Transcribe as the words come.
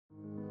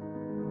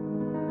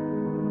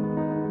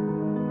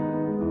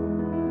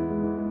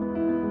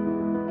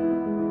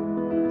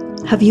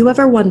Have you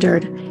ever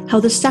wondered how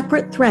the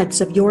separate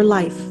threads of your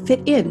life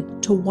fit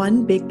into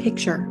one big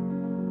picture?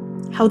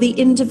 How the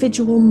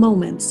individual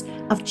moments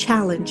of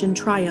challenge and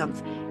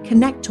triumph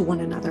connect to one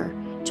another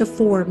to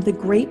form the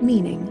great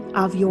meaning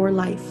of your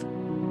life?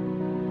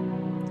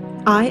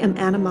 I am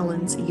Anna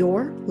Mullins,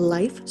 your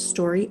life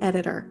story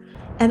editor,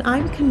 and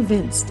I'm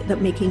convinced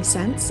that making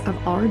sense of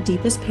our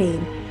deepest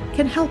pain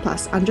can help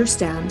us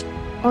understand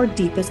our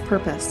deepest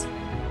purpose.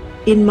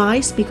 In my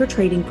speaker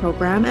training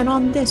program and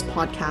on this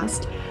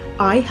podcast,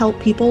 I help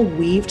people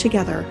weave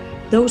together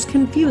those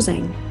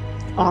confusing,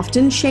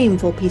 often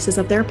shameful pieces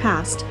of their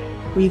past,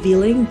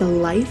 revealing the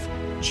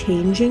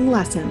life-changing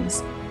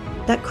lessons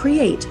that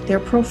create their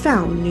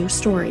profound new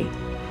story.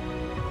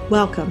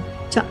 Welcome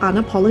to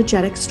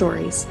Unapologetic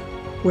Stories,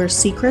 where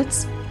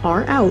secrets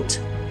are out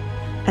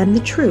and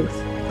the truth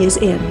is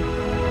in.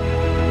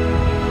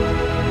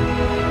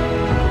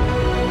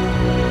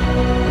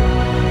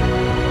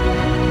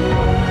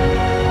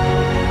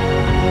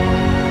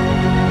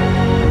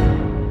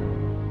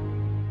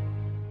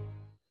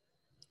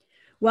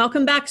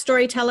 Welcome back,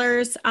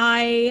 storytellers.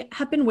 I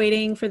have been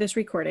waiting for this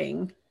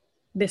recording,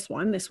 this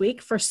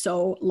week, for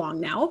so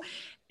long now.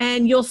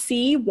 And you'll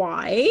see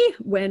why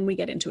when we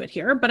get into it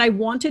here. But I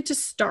wanted to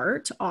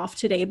start off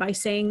today by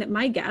saying that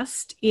my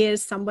guest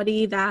is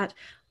somebody that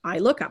I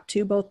look up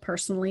to both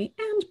personally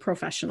and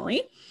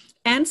professionally,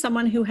 and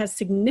someone who has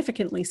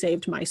significantly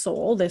saved my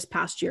soul this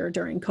past year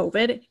during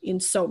COVID in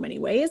so many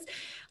ways.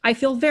 I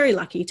feel very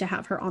lucky to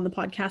have her on the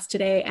podcast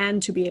today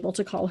and to be able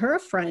to call her a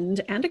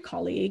friend and a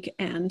colleague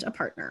and a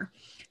partner.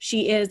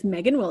 She is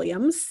Megan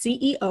Williams,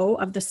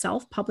 CEO of the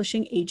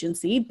Self-Publishing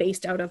Agency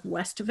based out of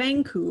West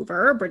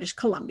Vancouver, British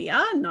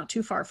Columbia, not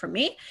too far from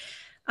me.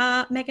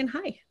 Megan,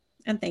 hi,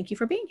 and thank you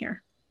for being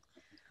here.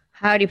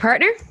 Howdy,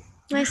 partner.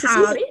 Nice to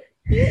see you.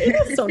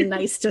 It is so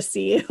nice to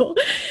see you.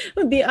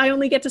 I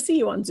only get to see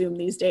you on Zoom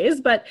these days.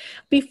 But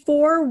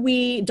before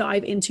we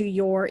dive into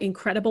your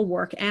incredible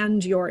work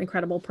and your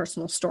incredible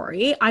personal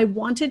story, I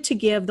wanted to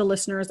give the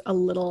listeners a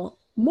little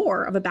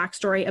more of a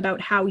backstory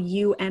about how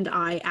you and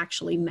I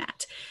actually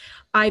met.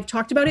 I've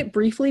talked about it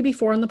briefly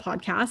before on the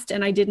podcast,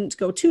 and I didn't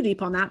go too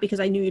deep on that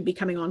because I knew you'd be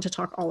coming on to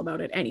talk all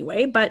about it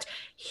anyway, but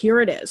here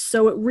it is.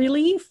 So it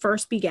really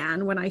first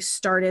began when I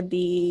started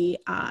the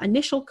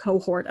initial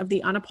cohort of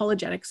the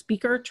Unapologetic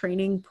Speaker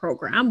Training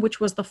Program, which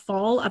was the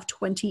fall of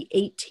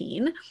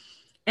 2018.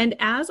 And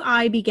as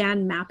I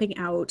began mapping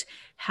out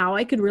how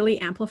I could really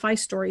amplify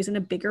stories in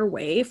a bigger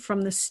way,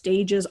 from the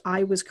stages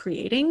I was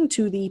creating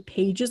to the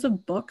pages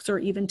of books or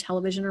even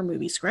television or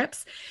movie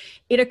scripts,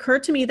 it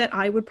occurred to me that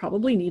I would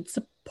probably need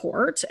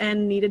support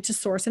and needed to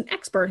source an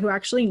expert who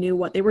actually knew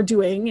what they were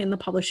doing in the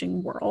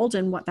publishing world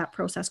and what that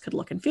process could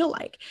look and feel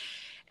like.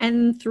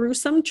 And through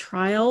some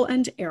trial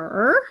and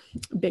error,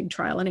 big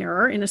trial and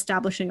error, in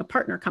establishing a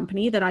partner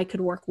company that I could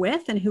work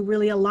with and who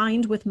really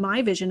aligned with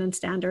my vision and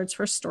standards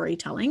for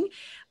storytelling,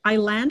 I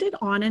landed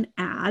on an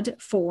ad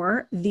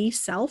for the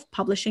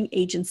Self-Publishing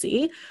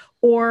Agency,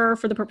 or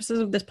for the purposes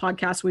of this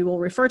podcast, we will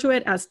refer to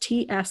it as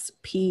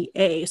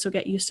TSPA. So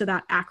get used to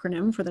that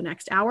acronym for the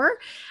next hour,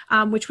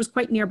 which was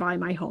quite nearby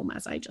my home,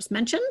 as I just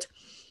mentioned.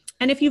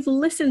 And if you've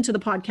listened to the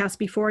podcast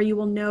before, you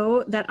will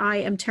know that I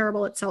am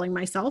terrible at selling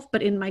myself,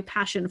 but in my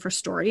passion for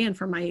story and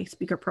for my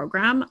speaker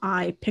program,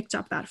 I picked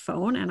up that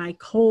phone and I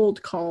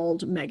cold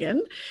called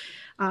Megan,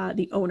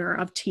 the owner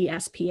of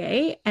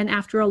TSPA. And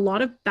after a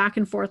lot of back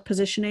and forth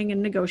positioning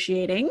and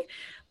negotiating,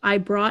 I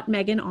brought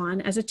Megan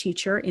on as a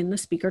teacher in the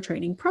speaker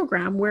training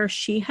program, where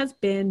she has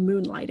been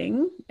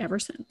moonlighting ever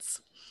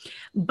since.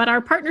 But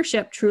our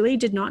partnership truly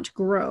did not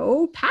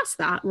grow past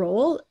that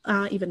role,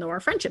 even though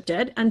our friendship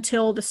did,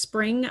 until the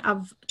spring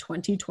of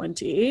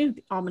 2020,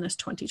 the ominous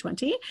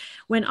 2020,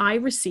 when I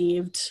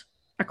received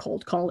a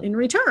cold call in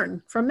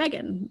return from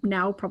Megan.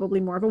 Now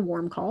probably more of a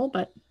warm call,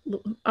 but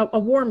a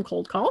warm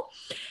cold call.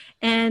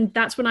 And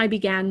that's when I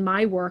began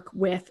my work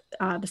with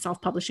the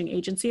Self-Publishing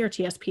Agency, or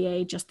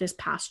TSPA, just this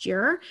past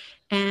year,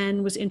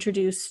 and was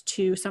introduced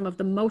to some of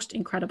the most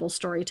incredible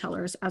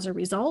storytellers as a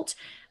result.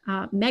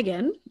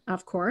 Megan,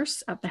 of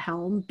course, at the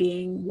helm,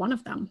 being one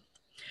of them.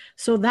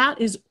 So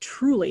that is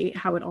truly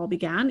how it all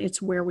began.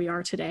 It's where we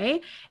are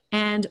today.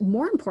 And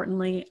more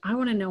importantly, I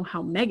want to know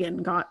how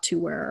Megan got to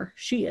where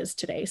she is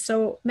today.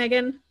 So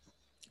Megan,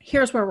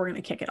 here's where we're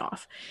going to kick it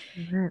off.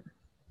 Mm-hmm.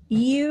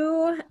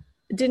 You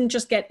didn't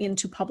just get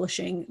into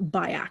publishing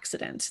by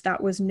accident.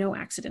 That was no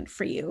accident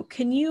for you.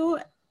 Can you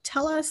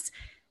tell us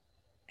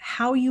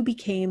how you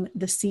became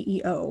the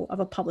CEO of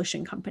a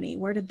publishing company?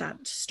 Where did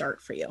that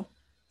start for you?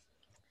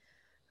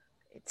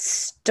 It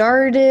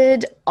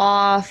started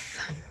off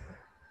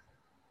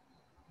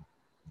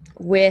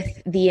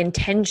with the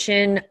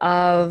intention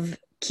of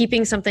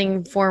keeping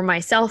something for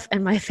myself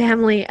and my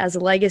family as a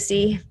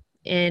legacy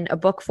in a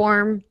book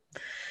form,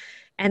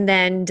 and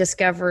then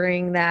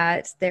discovering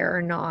that there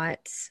are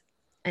not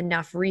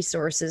enough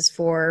resources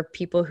for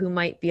people who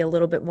might be a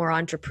little bit more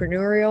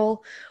entrepreneurial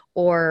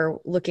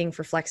or looking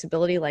for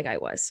flexibility like I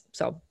was.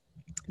 So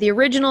the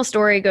original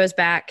story goes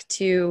back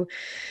to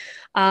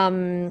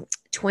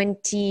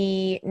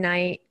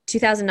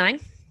 2009.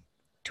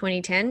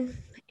 2010,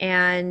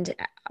 and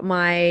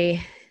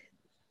my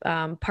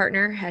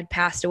partner had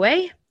passed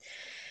away.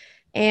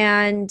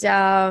 And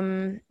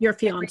Your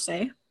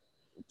fiance.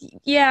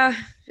 yeah,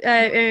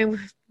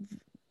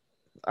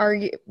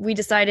 we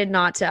decided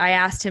not to. I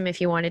asked him if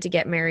he wanted to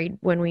get married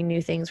when we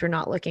knew things were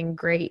not looking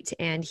great,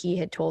 and he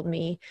had told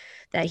me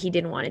that he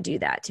didn't want to do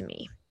that to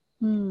me.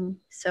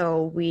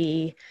 So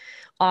we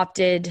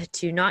opted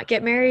to not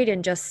get married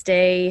and just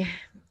stay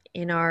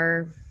in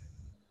our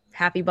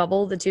happy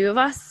bubble, the two of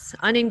us,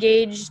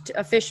 unengaged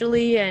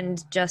officially,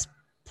 and just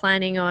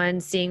planning on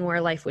seeing where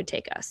life would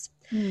take us.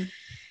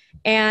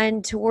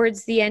 And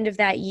towards the end of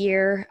that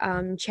year,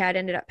 Chad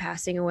ended up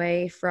passing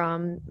away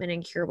from an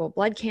incurable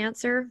blood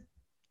cancer.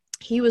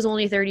 He was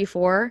only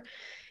 34,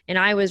 and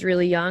I was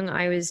really young.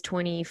 I was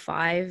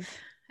 25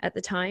 at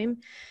the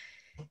time.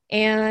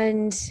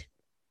 And,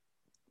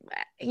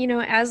 you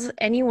know, as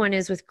anyone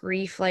is with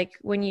grief, like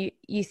when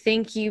you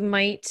think you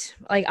might,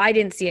 like, I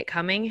didn't see it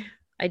coming.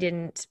 I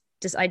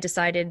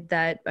decided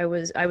that I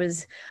was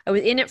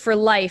in it for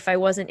life. I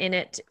wasn't in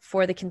it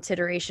for the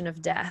consideration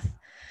of death.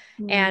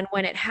 And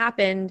when it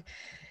happened,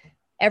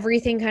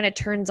 everything kind of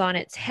turns on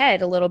its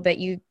head a little bit.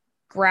 You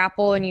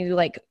grapple and you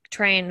like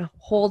try and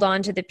hold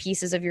on to the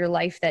pieces of your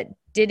life that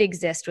did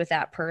exist with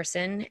that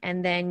person.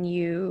 And then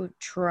you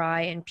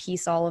try and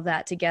piece all of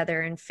that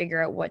together and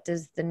figure out what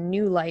does the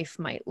new life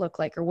might look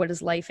like, or what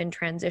does life in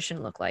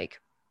transition look like?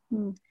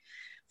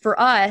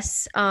 For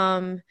us,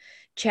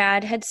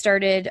 Chad had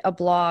started a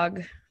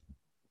blog,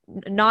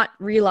 not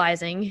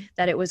realizing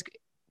that it was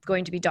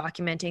going to be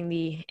documenting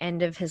the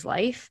end of his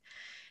life.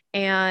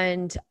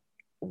 And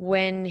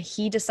when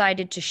he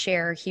decided to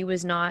share, he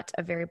was not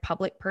a very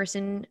public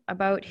person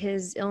about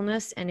his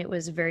illness, and it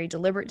was a very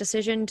deliberate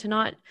decision to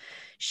not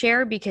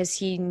share because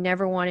he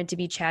never wanted to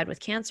be Chad with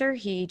cancer.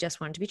 He just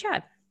wanted to be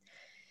Chad.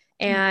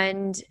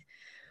 And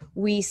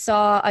we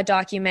saw a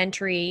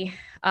documentary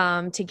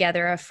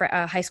together.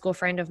 A high school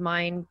friend of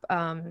mine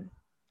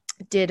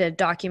did a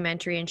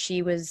documentary, and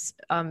she was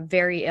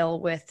very ill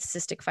with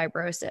cystic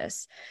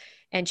fibrosis.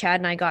 And Chad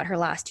and I got her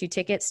last 2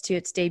 tickets to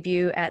its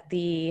debut at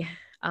the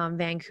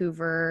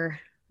Vancouver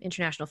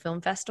International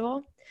Film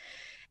Festival.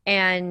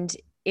 And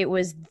it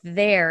was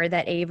there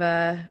that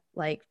Ava,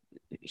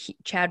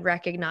 Chad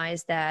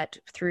recognized that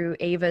through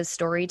Ava's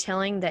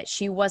storytelling that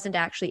she wasn't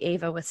actually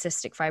Ava with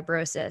cystic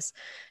fibrosis.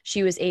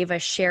 She was Ava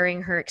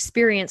sharing her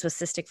experience with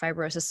cystic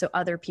fibrosis so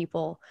other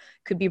people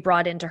could be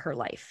brought into her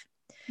life.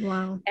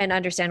 Wow. And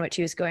understand what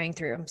she was going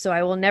through. So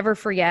I will never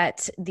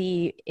forget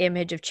the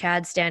image of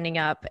Chad standing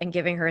up and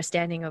giving her a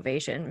standing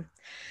ovation.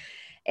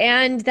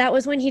 And that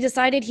was when he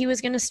decided he was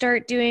going to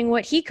start doing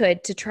what he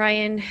could to try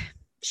and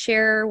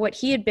share what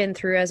he had been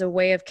through as a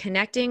way of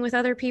connecting with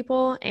other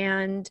people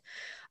and,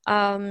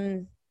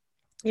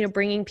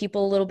 bringing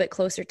people a little bit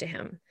closer to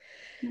him.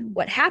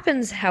 What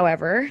happens,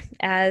 however,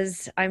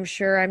 as I'm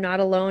sure I'm not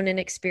alone in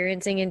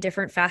experiencing in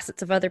different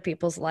facets of other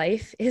people's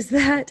life, is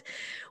that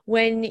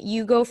when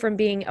you go from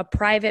being a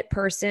private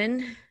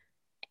person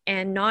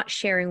and not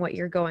sharing what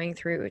you're going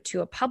through to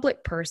a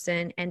public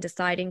person and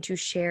deciding to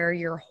share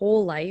your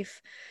whole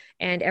life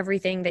and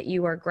everything that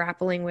you are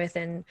grappling with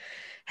and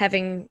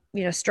having,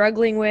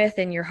 struggling with,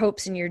 and your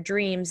hopes and your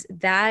dreams,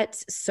 that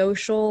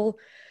social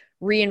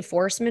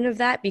reinforcement of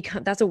that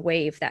that's a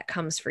wave that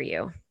comes for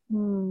you.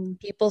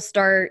 People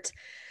start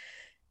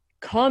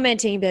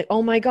commenting that,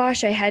 oh my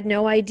gosh, I had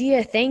no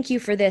idea. Thank you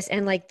for this.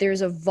 And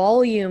there's a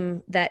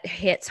volume that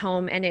hits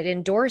home and it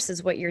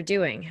endorses what you're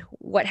doing.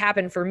 What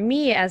happened for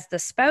me as the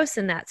spouse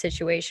in that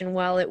situation,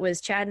 while it was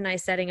Chad and I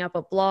setting up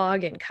a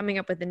blog and coming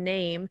up with a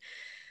name,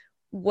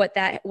 what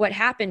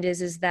happened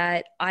is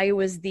that I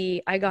was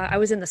in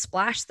the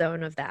splash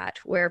zone of that,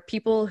 where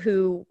people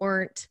who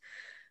weren't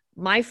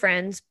my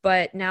friends,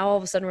 but now all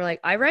of a sudden we're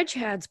like, I read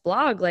Chad's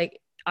blog.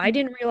 I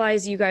didn't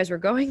realize you guys were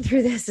going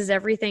through this. Is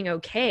everything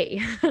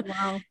okay?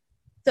 Wow.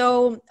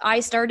 So I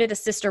started a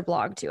sister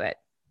blog to it.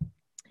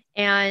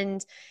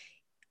 And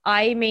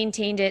I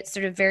maintained it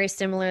sort of very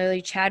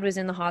similarly. Chad was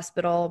in the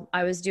hospital.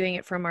 I was doing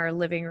it from our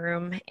living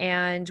room.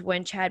 And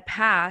when Chad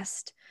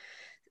passed,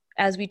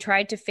 as we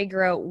tried to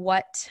figure out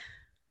what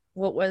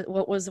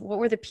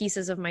were the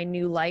pieces of my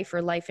new life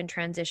or life in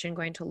transition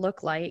going to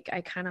look like,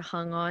 I kind of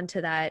hung on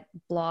to that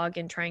blog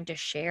and trying to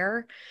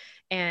share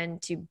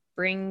and to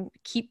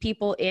keep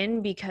people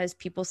in because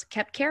people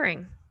kept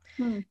caring.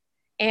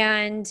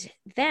 And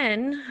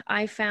then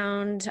I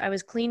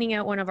was cleaning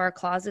out one of our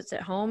closets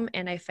at home,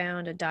 and I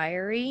found a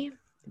diary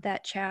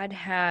that Chad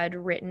had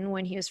written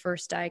when he was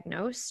first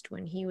diagnosed,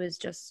 when he was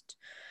just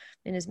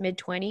in his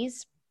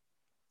mid-20s.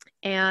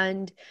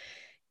 And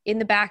in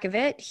the back of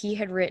it, he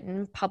had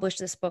written, "Publish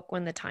this book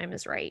when the time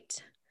is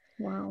right."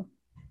 Wow.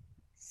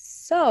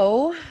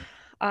 So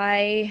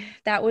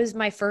that was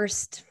my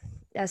first,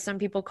 as some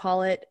people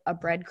call it, a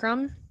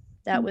breadcrumb.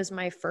 That was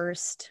my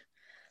first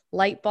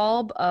light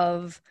bulb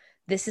of,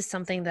 this is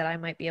something that I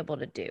might be able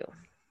to do.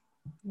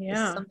 Yeah.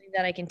 This is something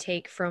that I can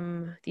take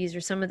from, these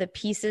are some of the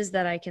pieces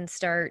that I can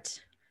start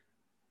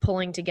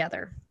pulling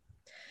together.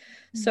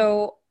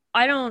 So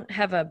I don't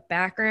have a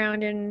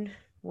background in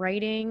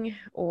writing,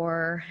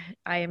 or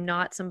I am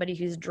not somebody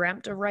who's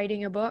dreamt of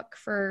writing a book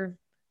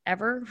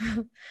forever.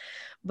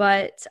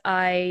 But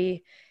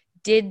I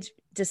did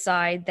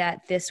decide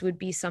that this would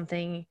be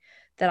something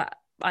that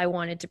I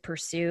wanted to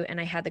pursue, and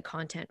I had the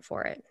content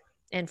for it.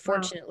 And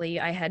fortunately,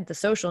 I had the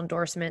social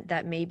endorsement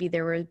that maybe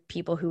there were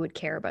people who would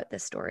care about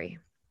this story.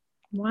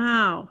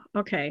 Wow.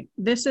 Okay.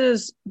 This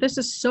is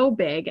so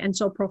big and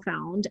so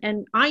profound.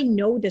 And I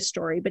know this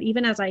story, but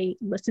even as I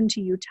listen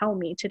to you tell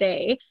me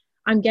today,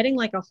 I'm getting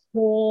like a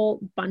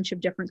whole bunch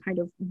of different kind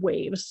of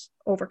waves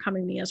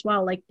overcoming me as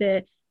well. Like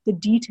the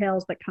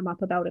details that come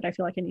up about it. I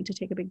feel like I need to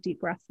take a big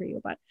deep breath for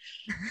you, but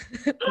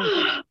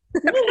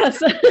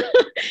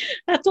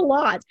that's a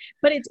lot.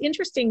 But it's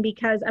interesting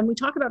because, and we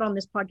talk about on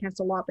this podcast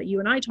a lot, but you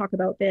and I talk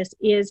about this,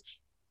 is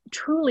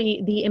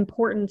truly the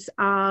importance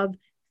of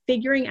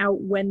figuring out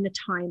when the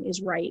time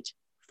is right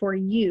for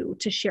you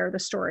to share the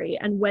story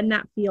and when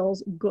that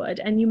feels good.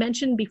 And you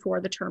mentioned before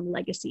the term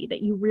legacy,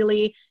 that you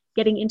really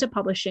getting into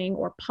publishing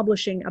or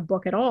publishing a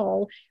book at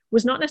all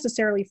was not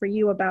necessarily for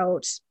you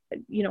about,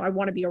 I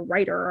want to be a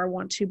writer, or I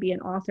want to be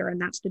an author, and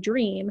that's the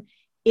dream.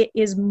 It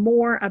is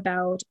more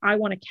about, I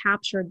want to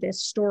capture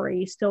this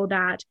story so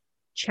that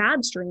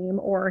Chad's dream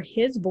or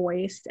his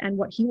voice and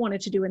what he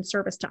wanted to do in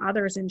service to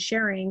others and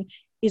sharing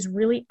is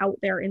really out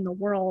there in the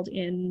world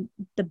in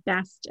the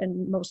best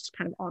and most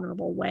kind of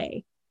honorable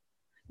way.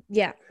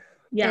 Yeah.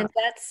 Yeah.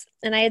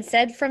 And I had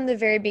said from the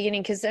very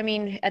beginning, because I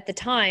mean, at the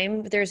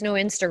time, there's no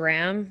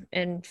Instagram,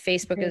 and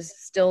Facebook is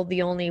still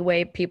the only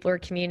way people are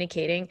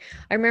communicating.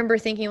 I remember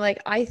thinking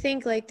I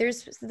think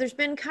there's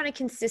been kind of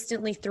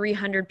consistently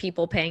 300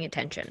 people paying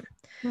attention.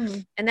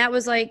 And that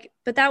was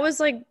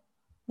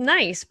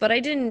nice, but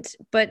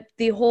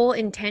the whole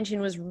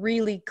intention was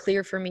really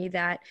clear for me,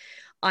 that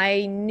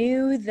I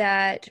knew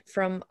that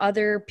from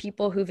other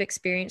people who've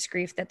experienced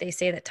grief, that they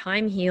say that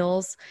time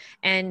heals,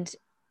 and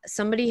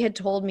somebody had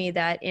told me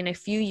that in a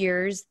few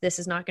years, this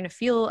is not going to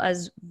feel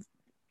as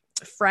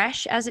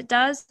fresh as it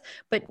does,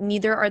 but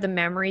neither are the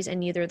memories and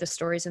neither are the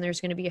stories. And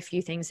there's going to be a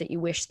few things that you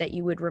wish that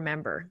you would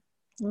remember.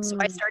 So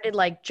I started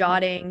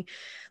jotting,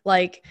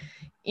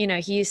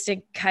 he used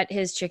to cut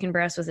his chicken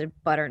breast with a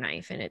butter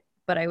knife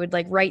but I would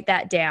write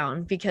that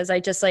down, because I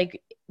just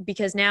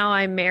because now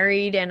I'm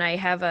married and I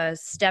have a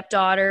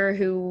stepdaughter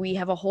who we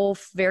have a whole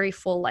very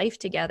full life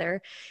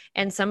together.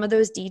 And some of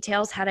those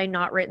details, had I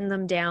not written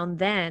them down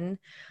then,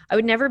 I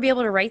would never be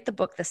able to write the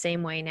book the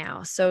same way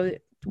now. So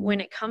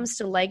when it comes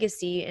to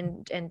legacy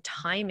and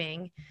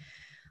timing,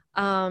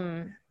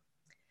 I'm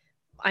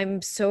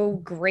so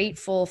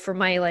grateful for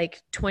my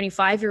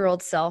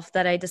 25-year-old self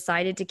that I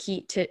decided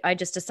I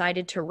just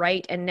decided to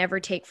write and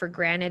never take for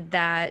granted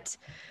that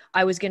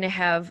I was going to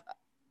have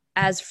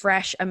as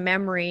fresh a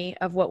memory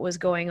of what was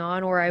going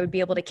on, or I would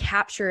be able to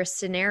capture a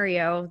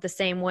scenario the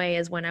same way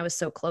as when I was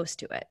so close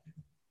to it.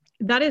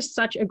 That is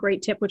such a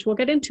great tip, which we'll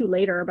get into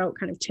later about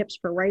kind of tips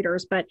for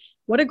writers, but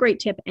what a great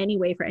tip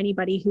anyway for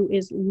anybody who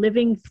is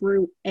living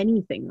through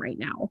anything right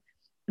now,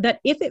 that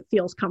if it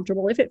feels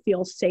comfortable, if it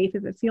feels safe,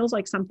 if it feels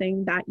like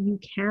something that you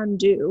can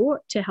do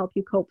to help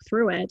you cope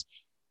through it,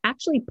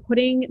 actually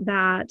putting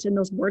that and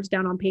those words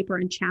down on paper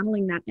and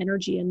channeling that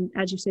energy, and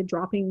as you said,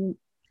 dropping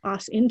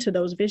us into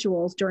those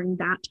visuals during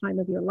that time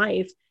of your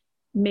life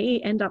may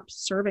end up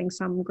serving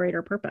some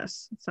greater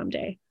purpose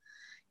someday.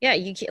 Yeah.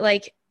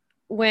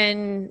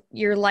 When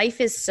your life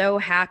is so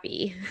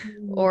happy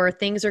or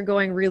things are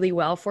going really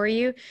well for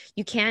you,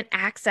 you can't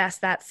access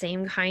that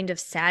same kind of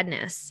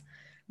sadness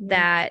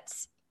that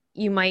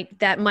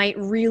might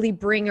really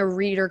bring a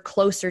reader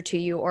closer to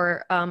you,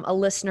 or a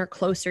listener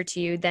closer to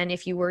you, than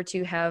if you were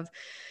to have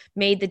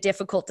made the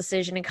difficult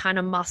decision and kind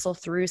of muscle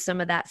through some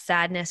of that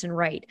sadness and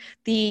write.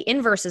 The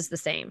inverse is the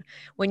same.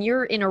 When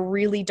you're in a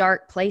really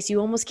dark place, you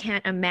almost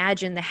can't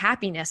imagine the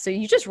happiness. So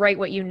you just write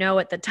what you know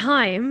at the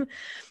time,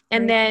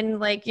 and then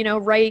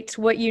write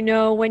what you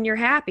know when you're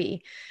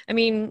happy. I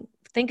mean,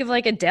 think of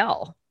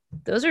Adele.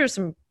 Those are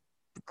some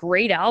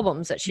great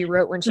albums that she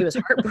wrote when she was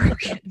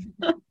heartbroken.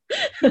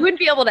 You wouldn't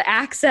be able to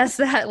access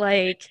that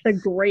the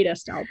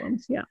greatest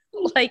albums. Yeah.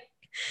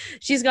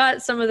 She's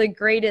got some of the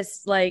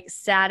greatest,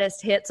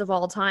 saddest hits of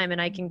all time.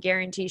 And I can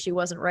guarantee she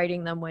wasn't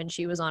writing them when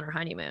she was on her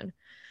honeymoon.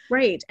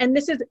 Right. And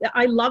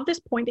I love this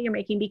point that you're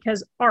making,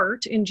 because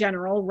art in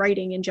general,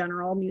 writing in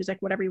general, music,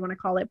 whatever you want to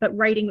call it, but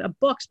writing a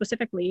book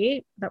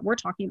specifically that we're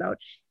talking about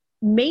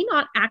may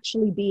not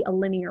actually be a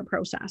linear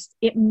process.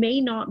 It may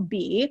not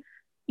be,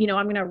 I'm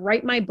going to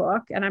write my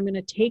book and I'm going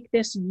to take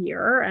this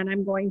year and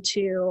I'm going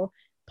to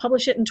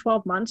publish it in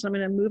 12 months. I'm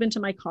going to move into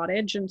my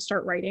cottage and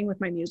start writing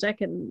with my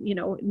music and,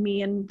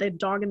 me and the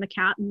dog and the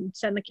cat, and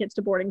send the kids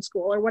to boarding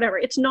school or whatever.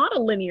 It's not a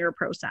linear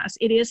process.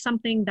 It is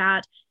something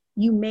that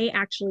you may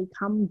actually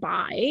come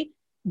by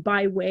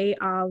way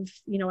of,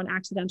 an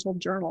accidental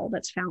journal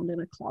that's found in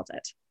a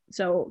closet.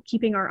 So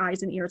keeping our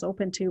eyes and ears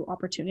open to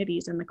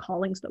opportunities and the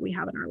callings that we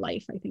have in our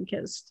life, I think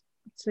it's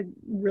a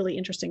really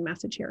interesting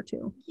message here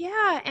too.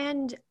 Yeah.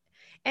 And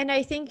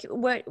I think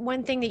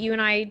one thing that you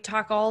and I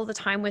talk all the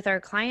time with our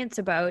clients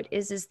about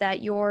is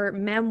that your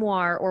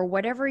memoir or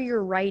whatever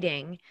you're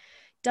writing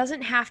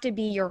doesn't have to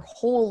be your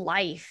whole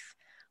life.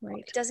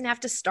 Right. It doesn't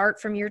have to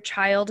start from your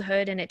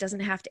childhood, and it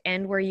doesn't have to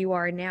end where you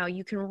are now.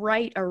 You can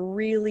write a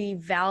really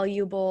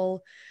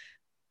valuable,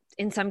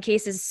 in some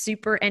cases,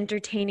 super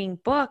entertaining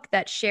book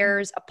that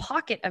shares a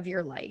pocket of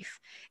your life.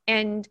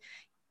 And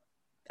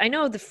I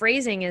know the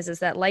phrasing is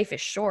that life is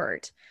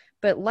short,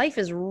 but life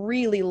is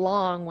really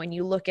long when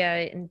you look at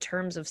it in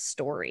terms of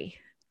story.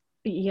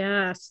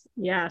 Yes,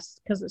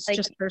 because it's Like,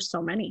 just, there's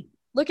so many.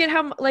 look at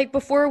how, like,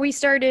 before we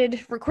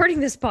started recording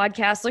this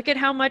podcast, look at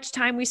how much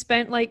time we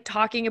spent like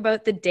talking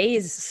about the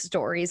day's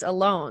stories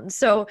alone.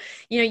 So,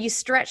 you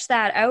stretch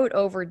that out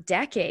over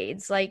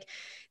decades. Like,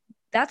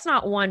 that's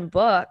not one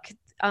book.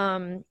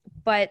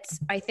 But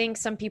I think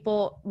some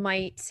people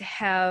might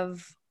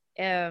have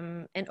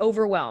an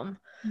overwhelm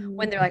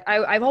when they're like,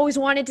 I've always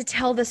wanted to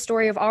tell this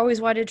story. I've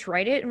always wanted to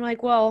write it. And I'm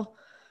like, well,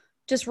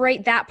 just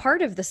write that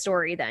part of the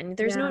story then.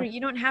 You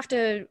don't have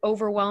to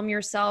overwhelm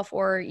yourself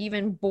or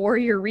even bore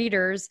your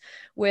readers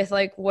with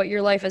like what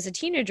your life as a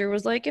teenager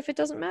was like if it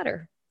doesn't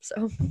matter.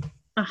 So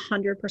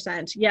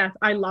 100%. Yeah,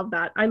 I love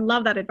that. I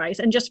love that advice.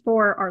 And just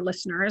for our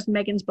listeners,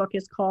 Megan's book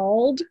is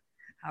called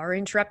Our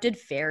Interrupted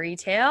Fairy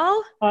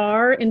Tale.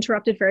 Our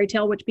Interrupted Fairy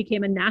Tale, which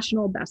became a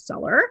national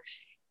bestseller.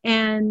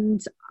 And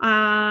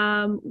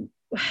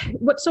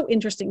what's so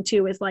interesting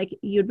too is, like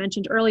you had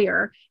mentioned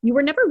earlier, you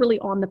were never really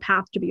on the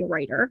path to be a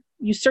writer.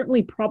 You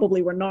certainly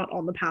probably were not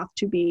on the path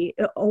to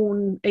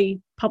own a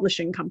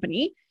publishing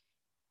company.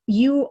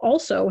 You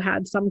also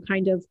had some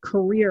kind of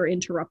career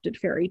interrupted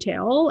fairy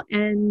tale,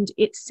 and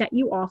it set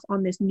you off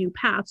on this new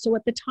path. So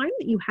at the time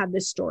that you had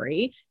this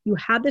story, you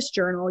had this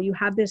journal, you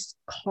had this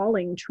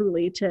calling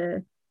truly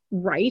to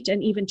write,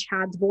 and even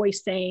Chad's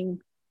voice saying,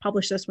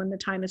 publish this when the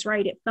time is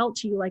right. It felt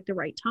to you like the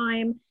right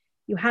time.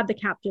 You had the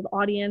captive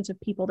audience of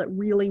people that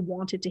really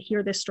wanted to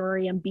hear this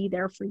story and be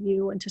there for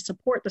you and to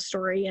support the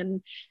story.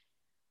 And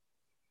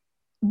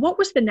what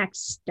was the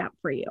next step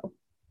for you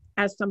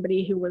as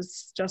somebody who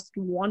was just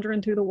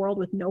wandering through the world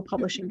with no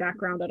publishing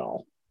background at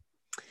all?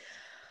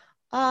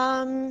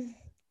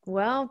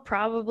 Well,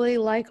 probably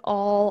like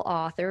all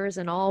authors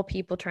and all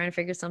people trying to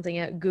figure something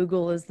out,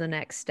 Google is the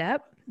next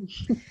step.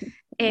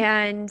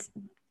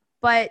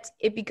 But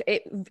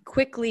it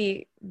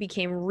quickly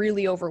became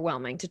really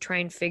overwhelming to try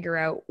and figure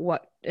out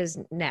what is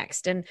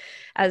next. And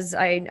as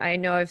I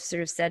know I've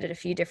sort of said it a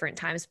few different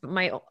times, but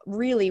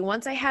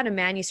once I had a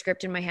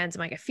manuscript in my hands, I'm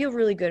like, I feel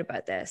really good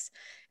about this.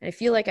 And I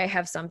feel like I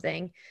have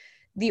something.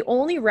 The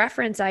only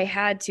reference I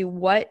had to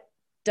what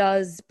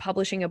does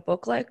publishing a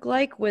book look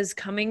like was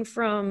coming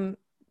from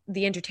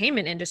the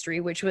entertainment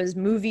industry, which was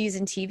movies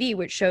and TV,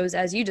 which shows,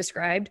 as you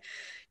described,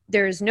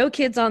 there's no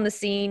kids on the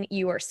scene.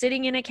 You are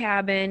sitting in a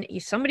cabin.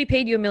 Somebody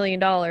paid you $1 million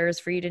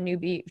for you to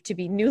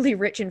be newly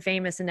rich and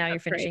famous, and now you're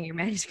finishing your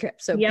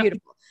manuscript. So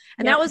beautiful.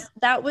 And that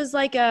was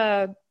like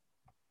I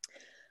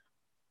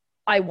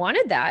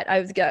wanted that.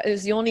 It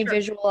was the only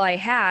visual I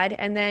had.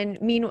 And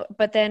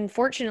then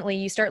fortunately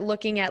you start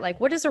looking at like,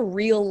 what does a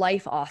real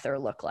life author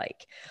look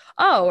like?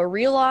 Oh, a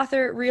real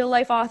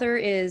life author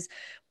is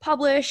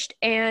published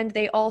and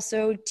they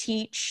also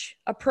teach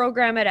a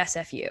program at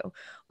SFU,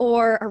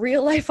 or a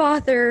real life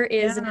author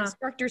is an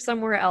instructor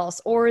somewhere else,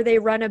 or they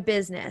run a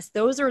business.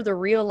 Those are the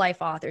real life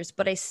authors.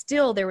 But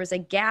there was a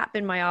gap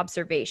in my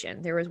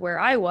observation. There was where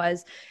I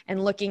was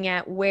and looking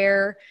at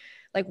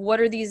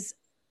what are these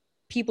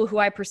people who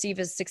I perceive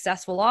as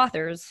successful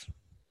authors?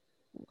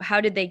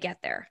 How did they get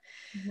there?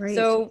 Right.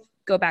 So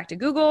go back to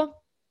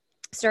Google,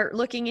 start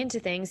looking into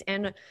things.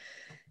 And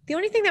the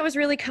only thing that was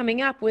really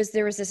coming up was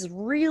there was this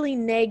really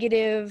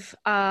negative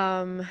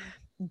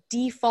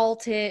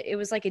it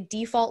was like a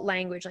default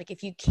language. Like,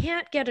 if you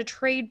can't get a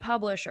trade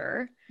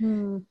publisher,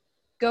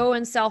 go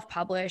and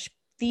self-publish.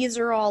 These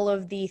are all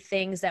of the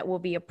things that will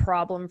be a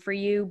problem for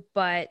you,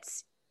 but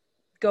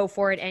go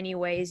for it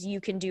anyways. You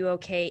can do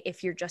okay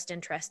if you're just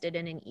interested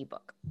in an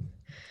ebook.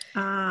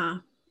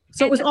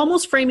 So it was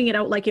almost framing it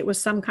out like it was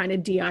some kind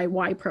of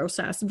DIY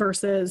process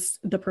versus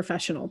the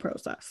professional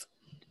process.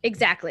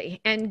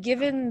 Exactly. And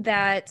given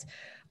that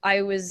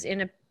I was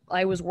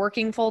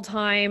working full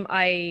time,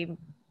 I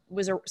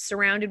was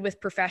surrounded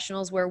with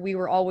professionals where we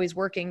were always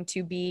working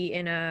to be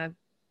in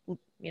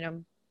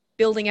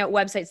building out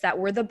websites that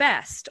were the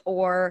best,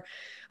 or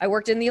I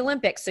worked in the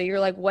Olympics. So you're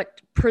like, what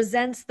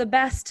presents the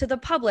best to the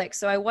public?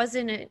 So I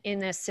wasn't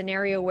in a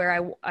scenario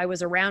where I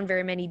was around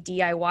very many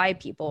DIY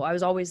people. I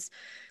was always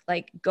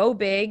like, go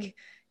big,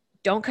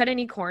 don't cut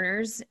any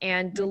corners,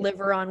 and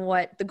deliver on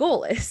what the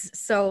goal is.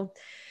 So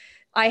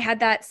I had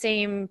that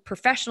same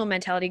professional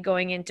mentality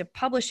going into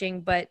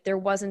publishing, but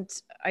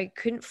I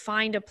couldn't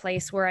find a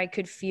place where I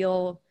could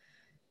feel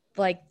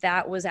like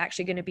that was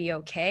actually going to be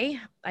okay.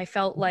 I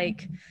felt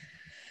like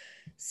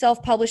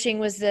self-publishing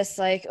was this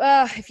like,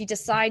 if you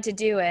decide to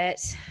do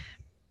it,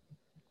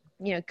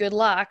 good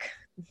luck.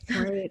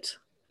 Right.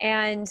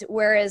 And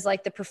whereas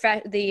like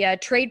the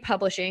trade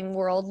publishing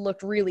world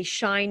looked really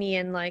shiny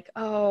and like,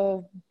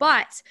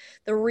 but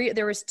I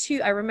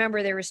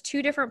remember there was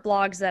two different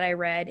blogs that I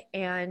read,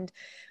 and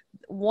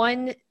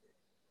one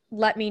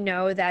let me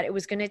know that it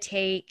was going to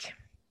take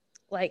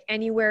like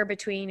anywhere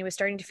between, it was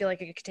starting to feel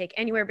like it could take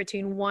anywhere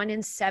between 1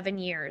 and 7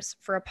 years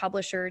for a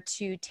publisher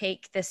to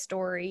take this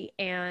story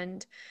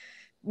and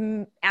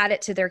add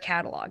it to their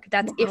catalog.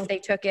 That's if they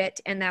took it.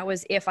 And that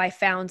was if I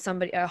found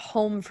somebody, a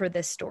home for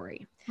this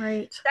story.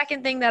 Right.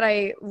 Second thing that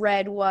I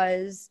read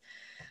was,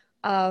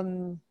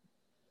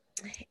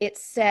 it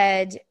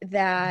said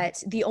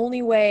that the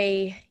only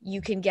way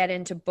you can get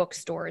into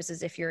bookstores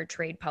is if you're a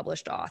trade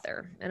published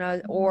author. And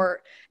I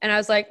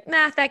was like,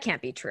 nah, that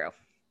can't be true,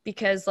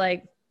 because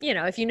like, you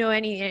know, if you know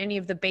any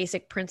of the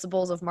basic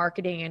principles of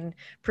marketing and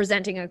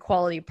presenting a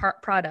quality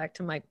product,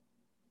 I'm like,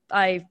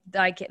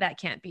 that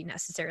can't be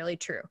necessarily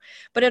true.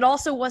 But it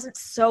also wasn't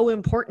so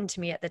important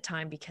to me at the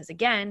time, because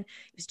again,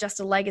 it was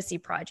just a legacy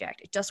project.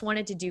 I just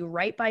wanted to do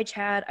right by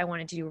Chad. I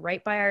wanted to do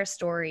right by our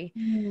story.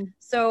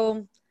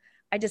 So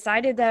I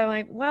decided that I'm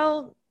like,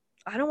 well,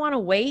 I don't want to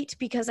wait,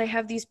 because I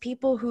have these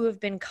people who have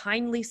been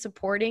kindly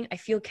supporting. I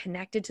feel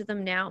connected to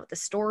them now. The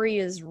story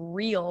is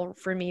real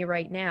for me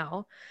right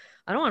now.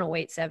 I don't want to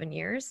wait 7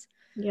 years.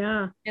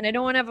 Yeah. And I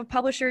don't want to have a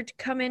publisher to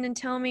come in and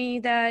tell me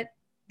that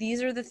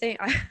these are the things.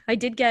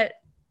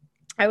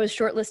 I was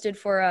shortlisted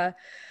for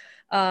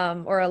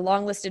or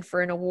long listed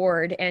for an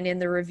award. And in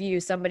the review,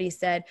 somebody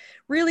said,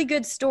 really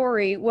good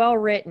story, well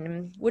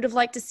written, would have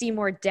liked to see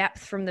more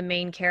depth from the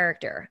main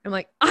character. I'm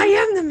like, I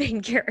am the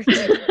main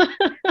character.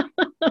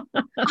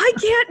 I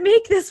can't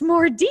make this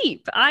more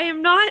deep. I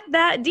am not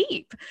that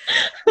deep.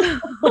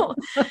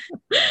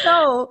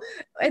 So,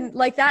 and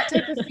like that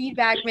type of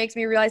feedback makes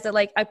me realize that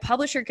like a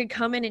publisher could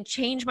come in and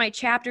change my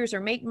chapters or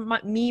make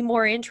me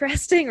more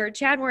interesting or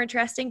Chad more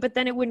interesting, but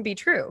then it wouldn't be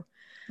true.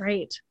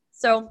 Right.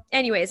 So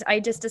anyways, I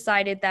just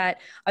decided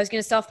that I was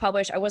going to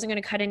self-publish. I wasn't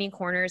going to cut any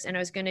corners, and I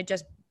was going to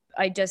just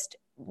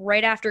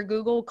right after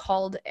Google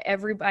called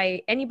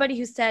anybody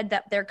who said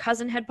that their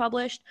cousin had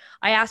published.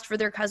 I asked for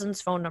their cousin's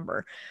phone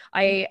number.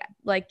 I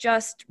like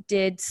just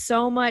did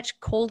so much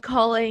cold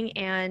calling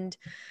and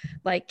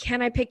like,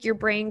 can I pick your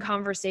brain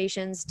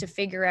conversations to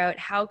figure out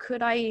how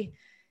could I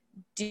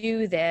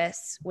do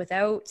this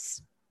without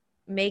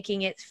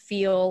making it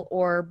feel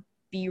or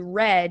be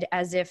read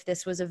as if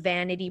this was a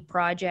vanity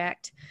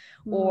project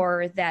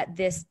or that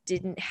this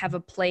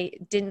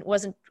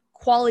wasn't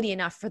quality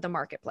enough for the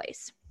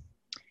marketplace.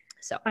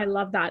 So I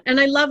love that. And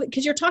I love it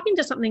because you're talking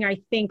to something I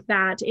think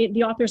that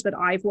the authors that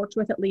I've worked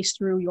with, at least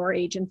through your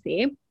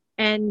agency,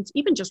 and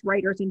even just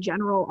writers in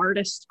general,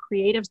 artists,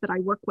 creatives that I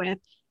work with,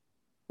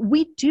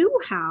 we do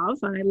have,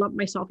 and I lump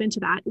myself into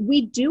that,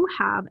 we do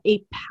have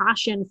a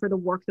passion for the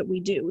work that we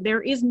do.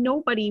 There is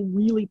nobody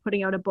really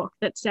putting out a book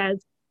that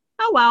says,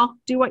 oh, well,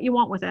 do what you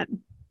want with it.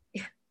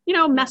 You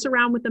know, mess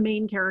around with the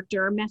main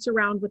character, mess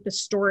around with the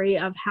story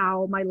of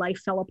how my life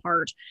fell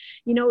apart.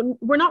 You know,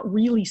 we're not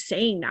really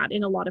saying that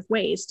in a lot of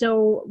ways.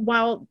 So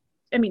while,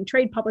 I mean,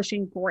 trade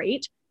publishing,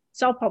 great,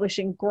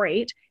 self-publishing,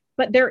 great,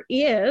 but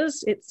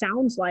it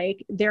sounds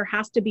like there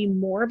has to be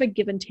more of a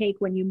give and take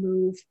when you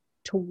move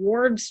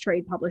towards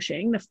trade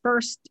publishing. The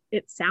first,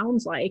 it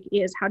sounds like,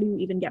 is how do you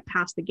even get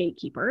past the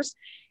gatekeepers?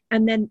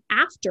 And then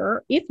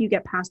after, if you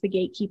get past the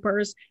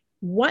gatekeepers,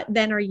 what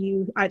then are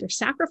you either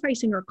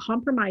sacrificing or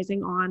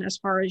compromising on as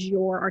far as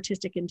your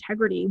artistic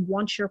integrity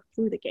once you're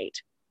through the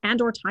gate and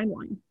or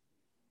timeline?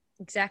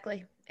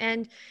 Exactly.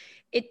 And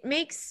it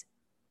makes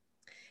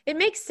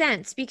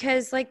sense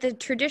because like the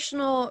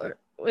traditional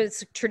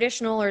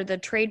or the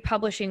trade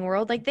publishing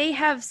world, like they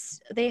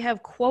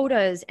have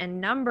quotas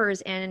and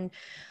numbers and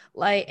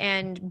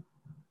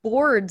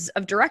boards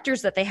of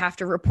directors that they have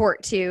to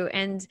report to.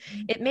 And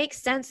it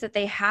makes sense that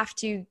they have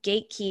to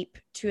gatekeep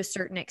to a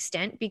certain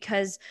extent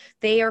because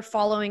they are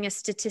following a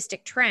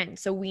statistic trend.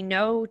 So we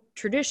know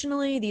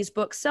traditionally these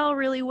books sell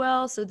really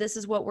well. So this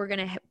is what we're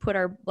going to put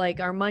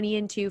our money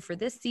into for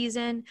this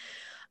season.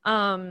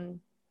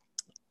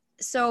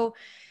 So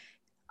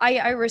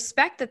I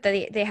respect that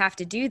they have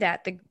to do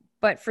that.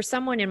 But for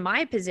someone in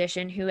my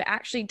position who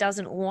actually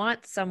doesn't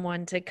want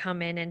someone to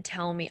come in and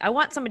tell me, I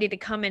want somebody to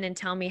come in and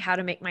tell me how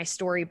to make my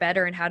story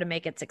better and how to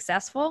make it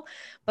successful.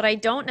 But I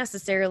don't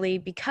necessarily,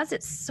 because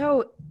it's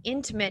so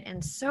intimate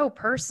and so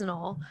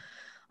personal,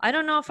 I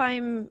don't know if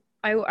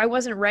I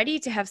wasn't ready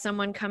to have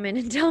someone come in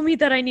and tell me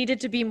that I needed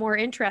to be more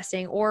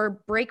interesting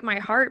or break my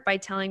heart by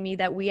telling me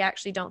that we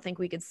actually don't think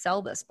we could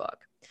sell this book.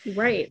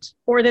 Right.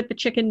 Or that the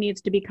chicken needs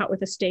to be cut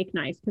with a steak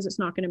knife because it's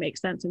not going to make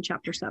sense in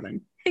chapter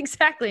 7.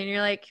 Exactly. And you're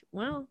like,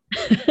 well,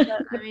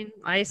 I mean,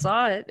 I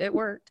saw it. It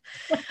worked.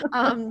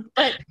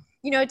 But,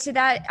 you know, to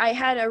that, I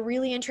had a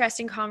really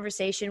interesting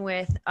conversation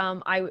with,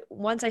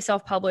 once I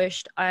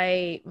self-published,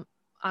 I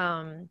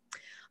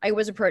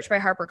was approached by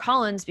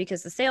HarperCollins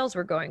because the sales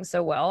were going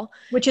so well.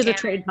 Which is a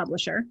trade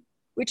publisher.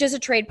 Which is a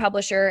trade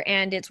publisher.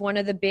 And it's one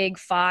of the big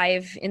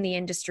 5 in the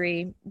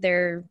industry.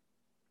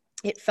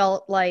 It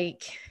felt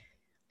like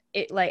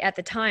at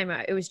the time,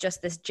 it was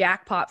just this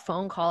jackpot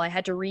phone call. I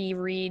had to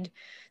reread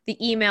the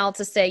email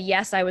to say,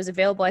 yes, I was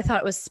available. I thought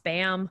it was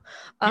spam.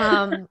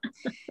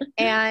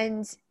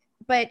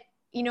 But,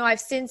 you know,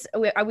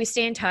 we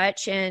stay in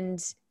touch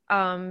and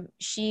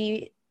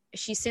she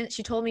she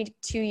told me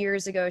 2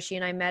 years ago, she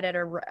and I met at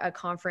a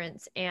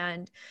conference,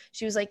 and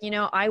she was like,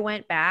 I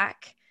went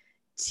back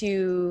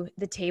to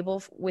the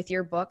table with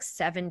your book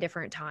 7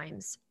 different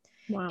times.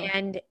 Wow.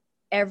 And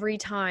every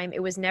time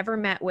it was never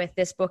met with,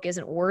 this book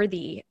isn't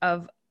worthy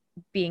of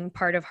being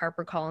part of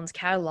HarperCollins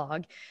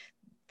catalog.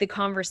 The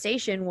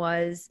conversation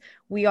was,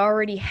 we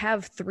already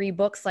have 3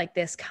 books like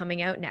this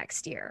coming out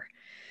next year.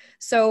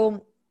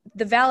 So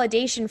the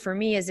validation for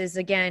me is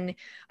again,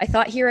 I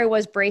thought here I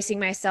was bracing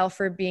myself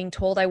for being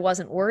told I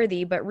wasn't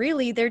worthy, but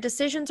really their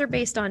decisions are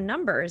based on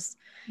numbers.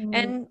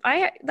 And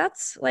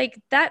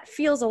that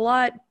feels a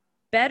lot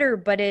better,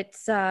 but it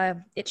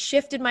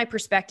shifted my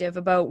perspective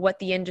about what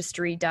the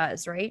industry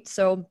does, right?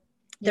 So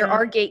there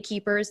are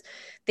gatekeepers.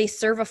 They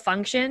serve a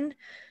function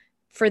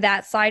for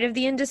that side of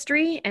the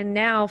industry. And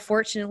now,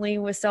 fortunately,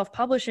 with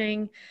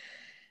self-publishing,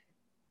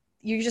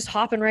 you're just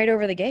hopping right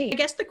over the gate. I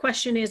guess the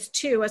question is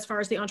too, as far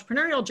as the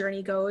entrepreneurial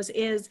journey goes,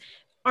 is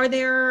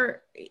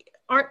there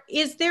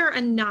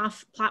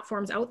enough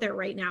platforms out there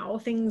right now,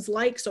 things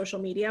like social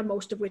media,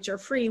 most of which are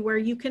free, where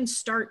you can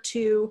start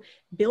to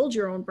build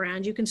your own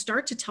brand, you can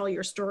start to tell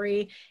your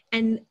story.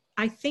 And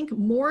I think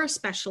more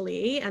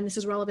especially, and this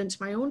is relevant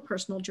to my own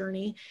personal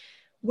journey,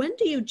 when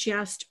do you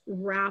just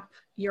wrap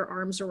your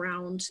arms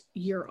around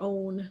your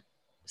own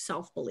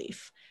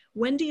self-belief?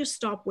 When do you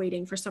stop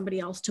waiting for somebody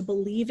else to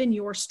believe in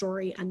your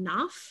story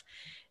enough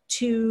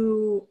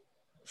to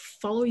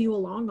follow you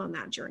along on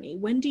that journey?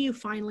 When do you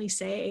finally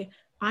say,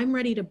 I'm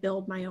ready to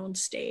build my own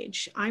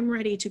stage. I'm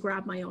ready to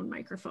grab my own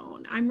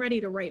microphone. I'm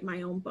ready to write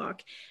my own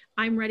book.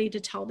 I'm ready to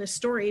tell this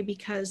story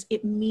because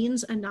it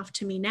means enough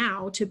to me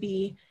now to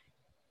be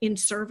in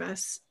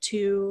service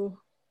to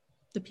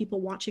the people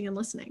watching and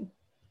listening.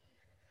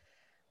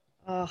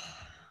 Oh,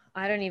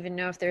 I don't even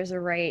know if there's a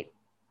right.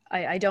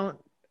 I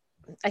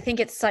think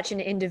it's such an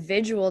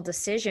individual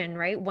decision,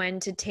 right? When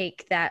to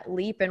take that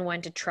leap and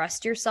when to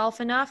trust yourself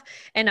enough.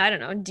 And I don't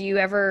know, do you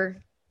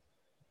ever,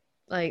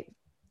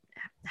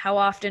 how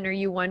often are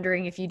you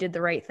wondering if you did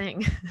the right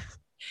thing?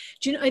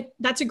 Do you know,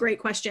 that's a great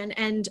question.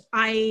 And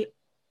I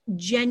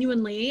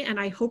genuinely, and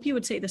I hope you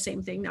would say the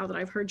same thing now that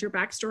I've heard your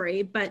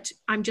backstory, but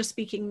I'm just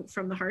speaking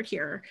from the heart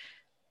here.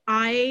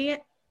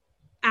 I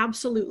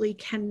absolutely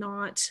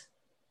cannot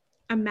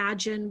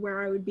imagine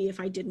where I would be if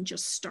I didn't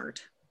just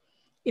start.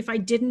 If I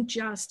didn't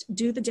just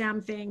do the damn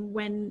thing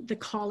when the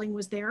calling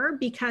was there,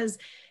 because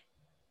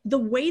the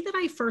way that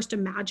I first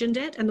imagined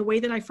it and the way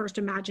that I first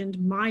imagined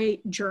my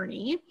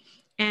journey,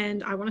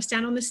 and I want to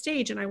stand on this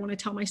stage and I want to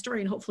tell my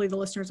story, and hopefully the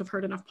listeners have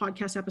heard enough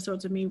podcast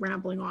episodes of me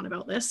rambling on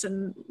about this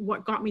and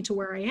what got me to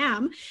where I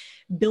am,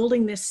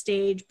 building this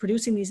stage,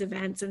 producing these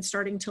events, and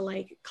starting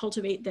to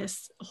cultivate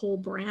this whole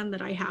brand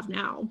that I have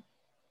now.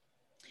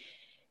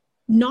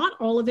 Not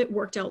all of it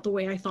worked out the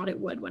way I thought it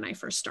would when I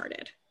first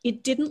started.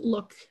 It doesn't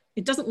look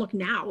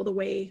now the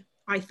way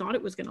I thought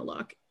it was going to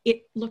look.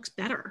 It looks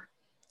better.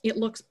 It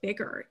looks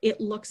bigger.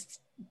 It looks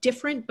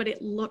different, but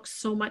it looks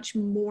so much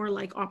more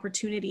like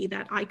opportunity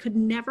that I could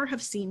never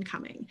have seen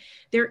coming.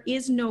 There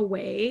is no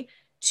way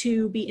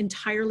to be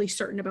entirely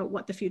certain about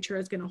what the future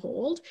is going to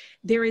hold.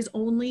 There is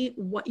only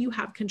what you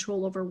have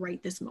control over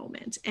right this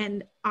moment.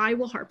 And I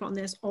will harp on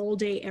this all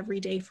day, every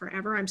day,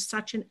 forever. I'm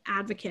such an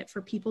advocate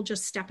for people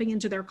just stepping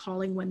into their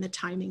calling when the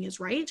timing is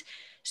right.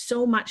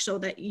 So much so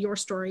that your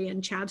story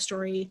and Chad's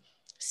story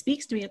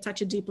speaks to me at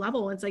such a deep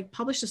level. It's like,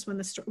 publish this when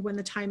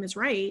the time is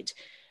right,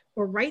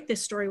 or write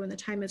this story when the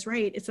time is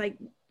right. It's like,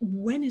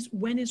 when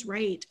is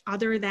right,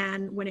 other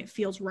than when it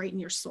feels right in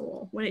your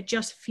soul, when it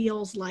just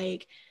feels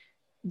like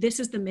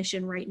this is the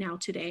mission right now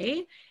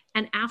today.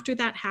 And after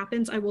that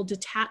happens, I will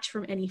detach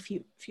from any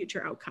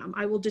future outcome.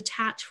 I will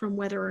detach from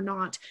whether or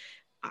not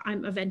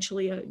I'm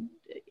eventually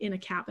in a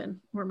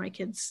cabin where my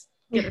kids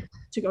get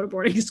to go to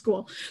boarding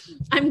school.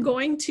 I'm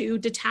going to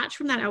detach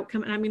from that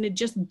outcome, and I'm going to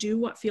just do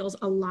what feels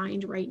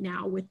aligned right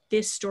now with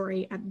this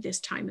story at this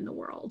time in the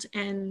world.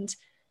 And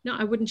no,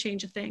 I wouldn't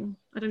change a thing.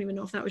 I don't even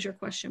know if that was your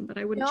question, but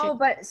I wouldn't change. No,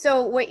 but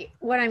so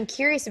what I'm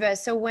curious about,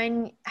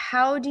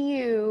 how do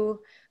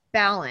you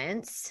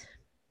balance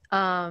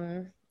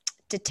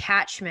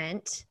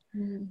detachment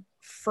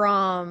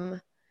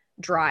from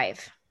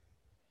drive?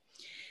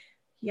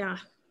 Yeah.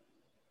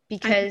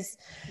 Because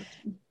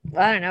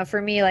I don't know,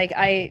 for me,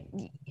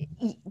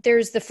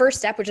 there's the first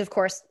step, which of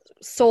course,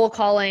 soul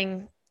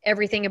calling,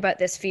 everything about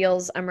this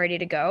feels I'm ready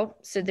to go.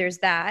 So there's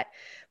that,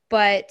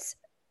 but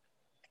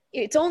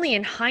it's only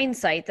in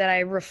hindsight that I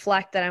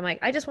reflect that I'm like,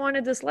 I just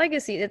wanted this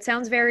legacy. It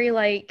sounds very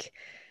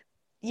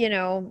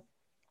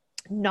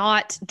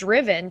not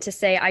driven to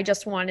say, I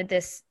just wanted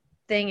this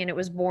thing and it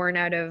was born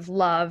out of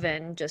love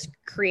and just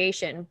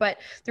creation. But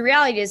the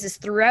reality is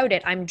throughout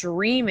it, I'm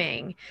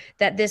dreaming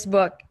that this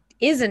book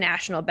is a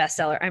national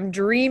bestseller. I'm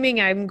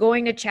dreaming, I'm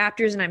going to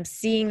chapters and I'm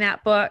seeing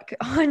that book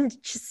on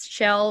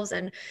shelves.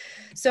 And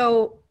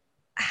so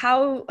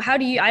how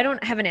do you, I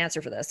don't have an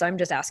answer for this, so I'm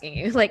just asking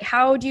you,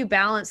 how do you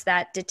balance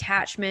that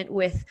detachment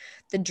with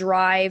the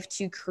drive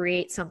to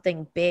create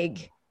something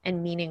big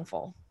and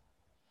meaningful?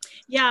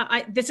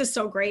 Yeah, this is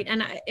so great.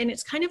 And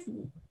it's kind of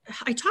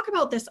I talk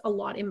about this a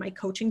lot in my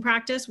coaching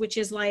practice, which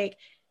is like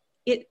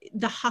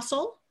the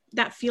hustle,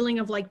 that feeling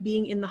of like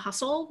being in the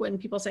hustle. When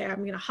people say, I'm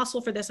going to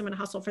hustle for this, I'm going to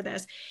hustle for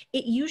this,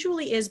 it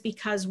usually is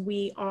because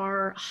we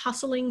are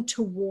hustling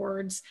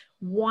towards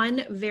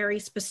one very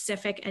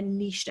specific and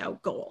niched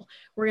out goal.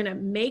 We're going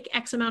to make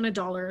X amount of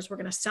dollars. We're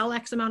going to sell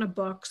X amount of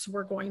books.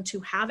 We're going to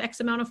have X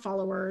amount of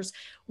followers,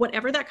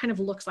 whatever that kind of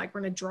looks like.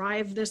 We're going to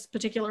drive this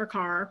particular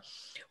car,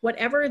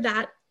 whatever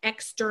that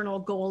external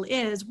goal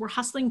is, we're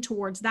hustling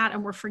towards that.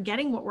 And we're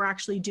forgetting what we're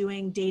actually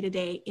doing day to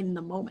day in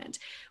the moment.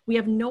 We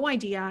have no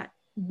idea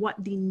what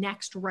the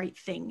next right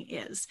thing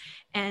is.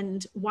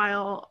 And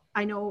while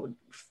I know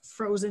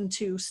Frozen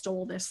 2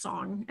 stole this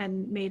song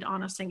and made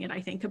Anna sing it,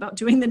 I think, about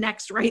doing the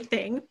next right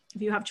thing.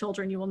 If you have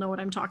children, you will know what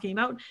I'm talking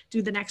about.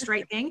 Do the next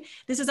right thing.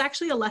 This is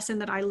actually a lesson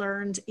that I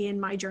learned in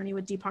my journey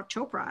with Deepak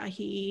Chopra.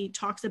 He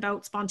talks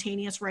about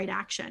spontaneous right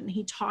action.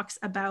 He talks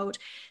about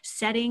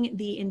setting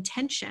the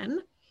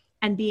intention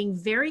and being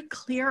very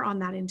clear on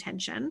that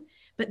intention,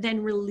 but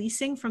then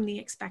releasing from the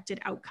expected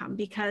outcome,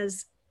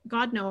 because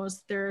God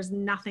knows there's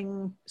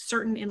nothing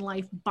certain in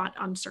life but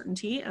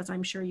uncertainty, as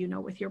I'm sure you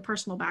know with your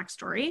personal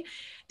backstory.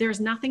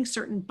 There's nothing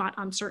certain but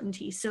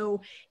uncertainty.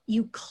 So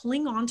you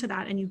cling on to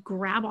that and you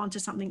grab onto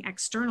something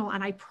external.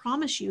 And I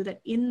promise you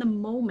that in the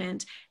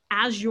moment,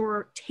 as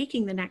you're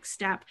taking the next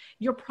step,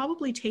 you're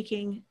probably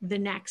taking the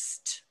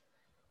next,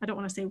 I don't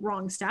want to say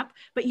wrong step,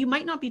 but you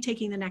might not be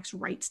taking the next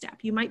right step.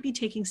 You might be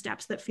taking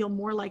steps that feel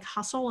more like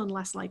hustle and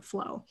less like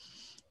flow,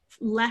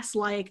 less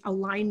like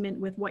alignment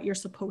with what you're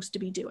supposed to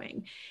be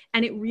doing.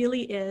 And it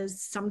really is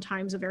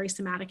sometimes a very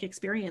somatic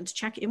experience.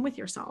 Check in with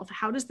yourself.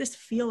 How does this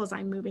feel as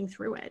I'm moving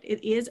through it?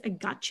 It is a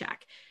gut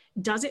check.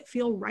 Does it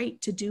feel right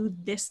to do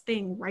this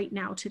thing right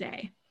now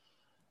today?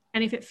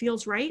 And if it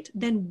feels right,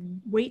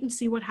 then wait and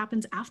see what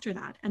happens after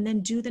that. And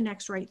then do the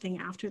next right thing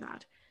after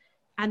that.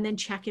 And then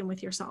check in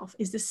with yourself.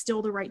 Is this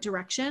still the right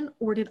direction?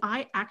 Or did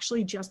I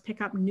actually just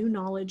pick up new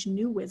knowledge,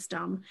 new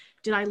wisdom?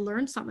 Did I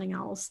learn something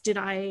else? Do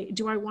I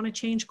want to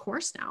change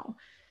course now?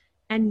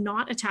 And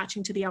not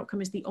attaching to the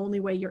outcome is the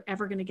only way you're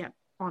ever going to get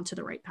onto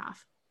the right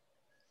path.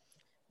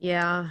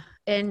 Yeah.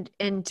 And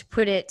to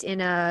put it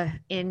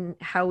in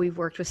how we've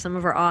worked with some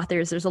of our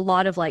authors, there's a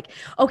lot of like,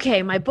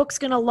 okay, my book's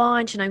going to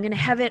launch and I'm going to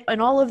have it in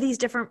all of these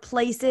different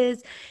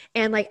places.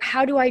 And like,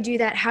 how do I do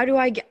that? How do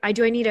I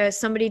need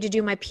somebody to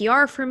do my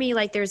PR for me?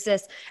 Like there's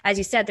this, as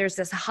you said, there's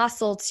this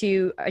hustle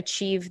to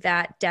achieve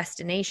that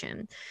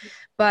destination.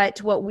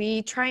 But what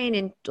we try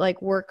and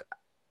like work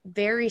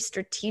very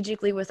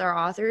strategically with our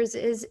authors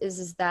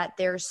is that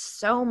there's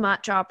so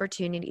much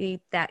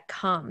opportunity that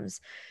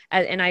comes,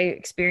 and I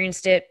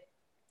experienced it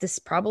this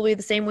probably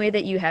the same way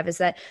that you have, is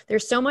that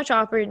there's so much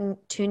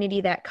opportunity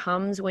that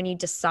comes when you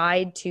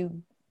decide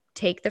to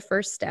take the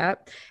first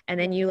step, and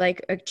then you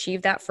like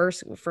achieve that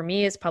first. For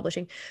me, it's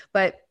publishing,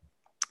 but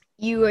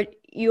you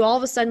all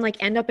of a sudden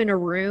like end up in a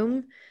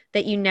room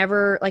that you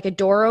never, like a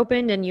door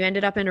opened and you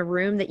ended up in a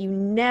room that you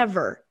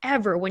never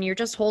ever, when you're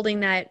just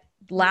holding that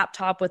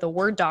laptop with a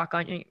Word doc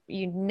on it,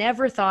 you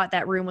never thought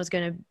that room was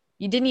going to,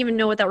 you didn't even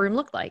know what that room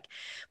looked like.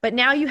 But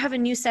now you have a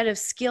new set of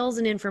skills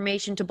and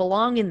information to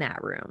belong in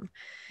that room.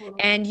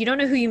 And you don't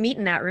know who you meet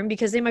in that room,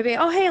 because they might be,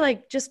 oh, hey,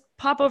 like just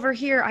pop over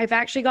here. I've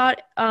actually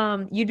got,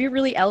 you'd be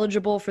really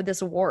eligible for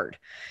this award.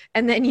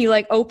 And then you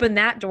like open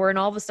that door and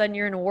all of a sudden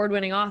you're an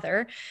award-winning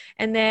author.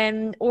 And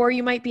then, or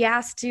you might be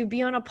asked to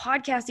be on a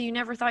podcast that you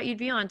never thought you'd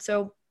be on.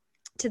 So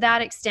to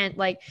that extent,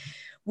 like,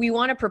 we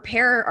want to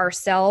prepare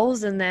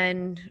ourselves. And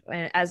then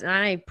and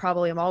I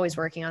probably am always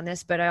working on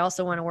this, but I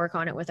also want to work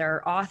on it with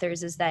our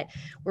authors, is that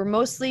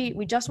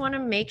we just want to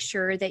make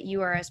sure that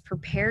you are as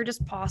prepared as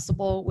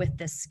possible with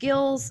the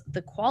skills,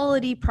 the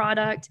quality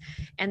product,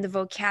 and the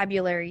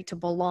vocabulary to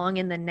belong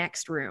in the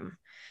next room.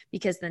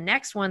 Because the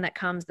next one that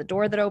comes, the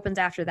door that opens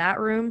after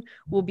that room,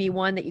 will be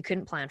one that you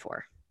couldn't plan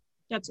for.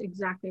 That's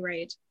exactly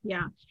right.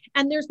 Yeah.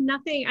 And there's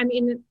nothing, I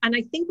mean, and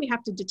I think we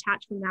have to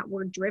detach from that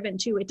word driven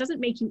too. It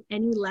doesn't make you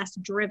any less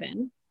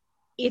driven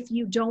if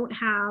you don't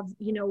have,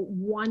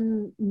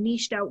 one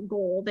niched out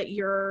goal that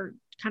you're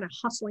kind of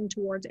hustling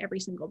towards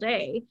every single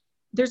day.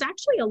 There's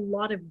actually a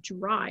lot of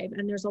drive,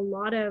 and there's a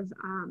lot of,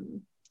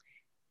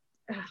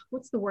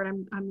 what's the word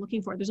I'm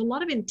looking for? There's a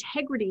lot of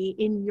integrity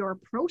in your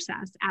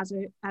process as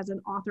an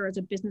author, as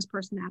a business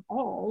person at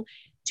all,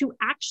 to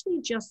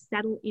actually just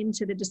settle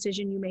into the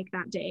decision you make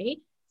that day,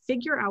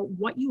 figure out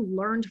what you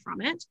learned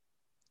from it,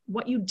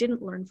 what you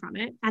didn't learn from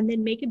it, and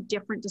then make a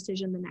different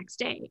decision the next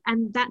day.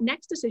 And that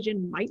next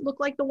decision might look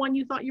like the one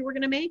you thought you were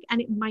going to make,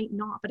 and it might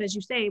not. But as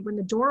you say, when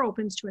the door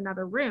opens to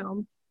another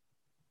room,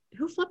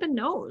 who flipping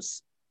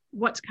knows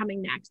what's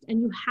coming next?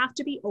 And you have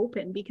to be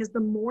open, because the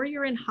more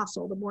you're in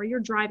hustle, the more you're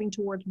driving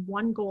towards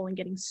one goal and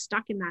getting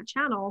stuck in that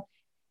channel,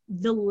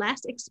 the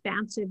less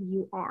expansive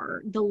you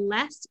are, the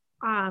less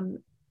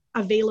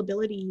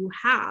availability you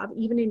have,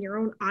 even in your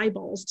own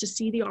eyeballs, to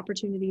see the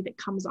opportunity that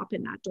comes up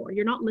in that door.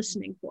 You're not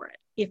listening for it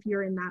if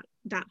you're in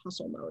that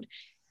hustle mode.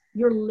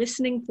 You're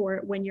listening for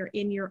it when you're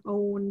in your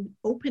own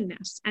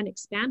openness and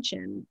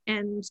expansion.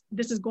 And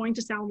this is going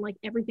to sound like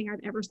everything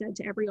I've ever said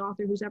to every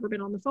author who's ever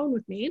been on the phone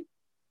with me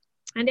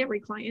and every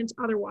client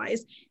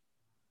otherwise.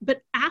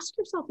 But ask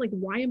yourself, like,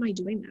 why am I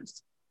doing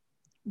this?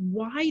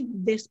 Why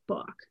this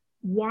book?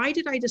 Why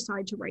did I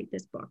decide to write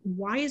this book?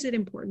 Why is it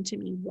important to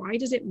me? Why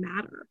does it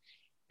matter?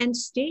 And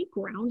stay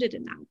grounded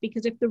in that.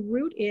 Because if the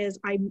root is,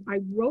 I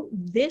wrote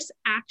this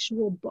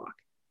actual book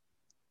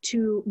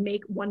to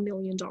make $1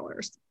 million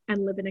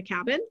and live in a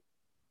cabin,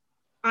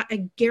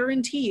 I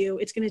guarantee you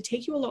it's going to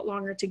take you a lot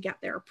longer to get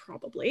there,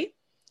 probably,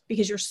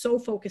 because you're so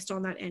focused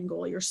on that end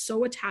goal. You're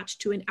so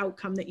attached to an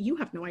outcome that you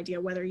have no idea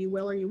whether you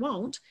will or you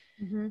won't.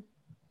 Mm-hmm.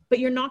 But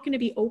you're not going to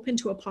be open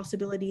to a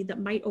possibility that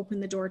might open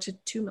the door to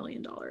 $2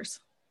 million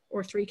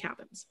or 3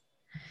 cabins.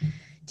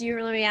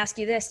 Let me ask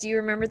you this. Do you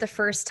remember the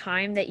first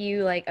time that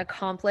you like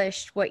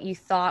accomplished what you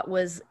thought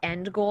was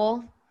end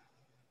goal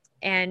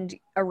and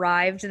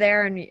arrived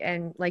there?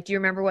 And like, do you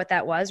remember what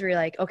that was? Where you're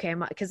like, okay,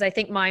 because I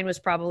think mine was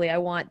probably, I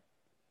want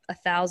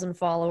 1,000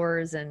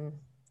 followers and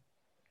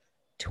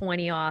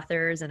 20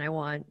 authors. And I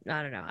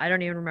don't know. I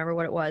don't even remember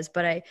what it was,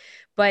 but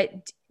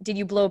did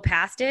you blow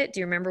past it? Do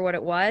you remember what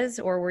it was?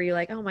 Or were you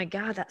like, oh my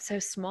God, that's so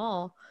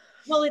small?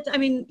 Well,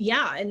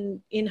 yeah.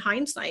 And in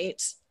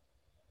hindsight,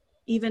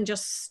 even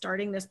just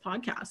starting this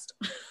podcast,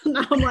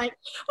 now I'm like,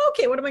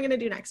 okay, what am I going to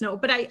do next? No,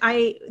 but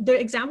the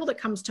example that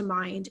comes to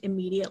mind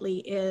immediately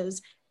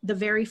is the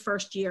very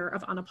first year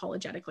of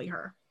Unapologetically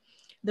Her.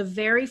 The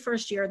very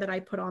first year that I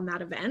put on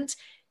that event,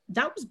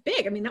 that was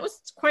big. I mean, that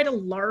was quite a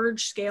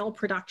large scale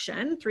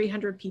production,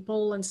 300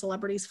 people and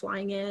celebrities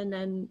flying in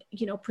and,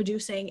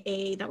 producing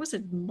that was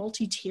a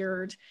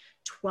multi-tiered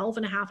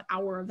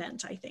 12.5-hour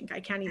event. I think,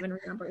 I can't even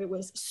remember. It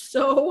was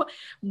so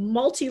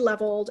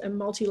multi-leveled and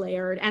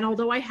multi-layered. And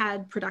although I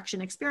had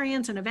production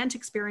experience and event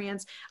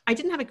experience, I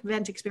didn't have an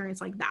event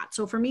experience like that.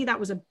 So for me, that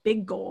was a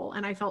big goal.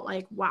 And I felt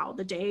like, wow,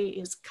 the day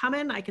is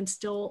coming. I can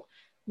still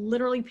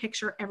literally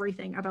picture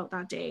everything about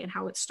that day and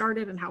how it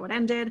started and how it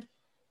ended,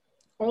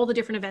 all the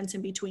different events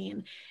in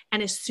between.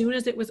 And as soon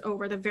as it was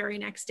over, the very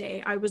next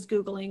day, I was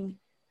Googling,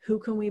 who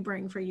can we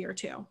bring for year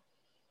 2?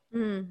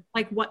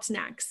 Like, what's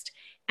next?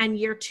 And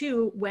year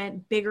 2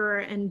 went bigger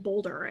and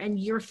bolder. And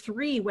year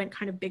 3 went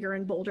kind of bigger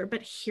and bolder.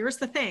 But here's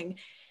the thing.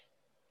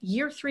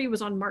 Year 3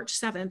 was on March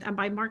 7th. And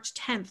by March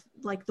 10th,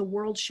 like, the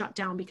world shut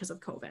down because of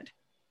COVID.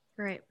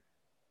 Right.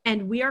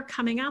 And we are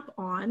coming up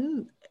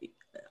on,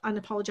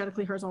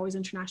 Unapologetically Her is always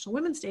International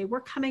Women's Day.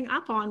 We're coming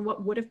up on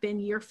what would have been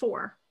year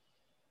 4,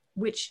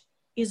 which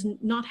is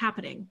not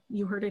happening.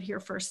 You heard it here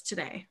first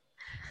today.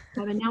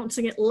 I'm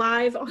announcing it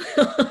live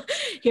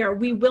here.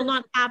 We will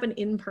not have an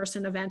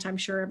in-person event. I'm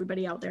sure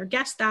everybody out there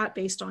guessed that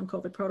based on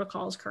COVID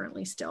protocols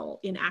currently still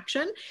in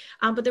action,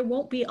 but there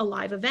won't be a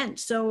live event.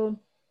 So,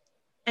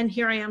 and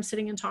here I am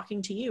sitting and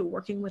talking to you,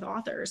 working with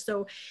authors.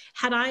 So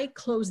had I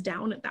closed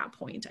down at that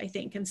point, I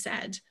think, and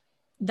said,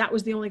 that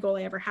was the only goal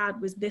I ever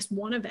had, was this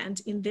one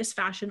event in this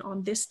fashion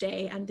on this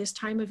day and this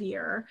time of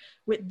year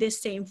with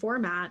this same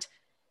format,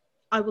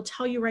 I will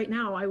tell you right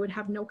now, I would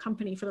have no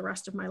company for the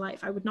rest of my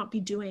life. I would not be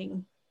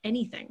doing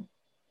anything.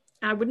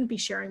 I wouldn't be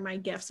sharing my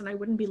gifts, and I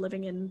wouldn't be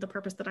living in the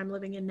purpose that I'm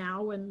living in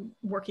now and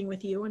working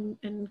with you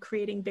and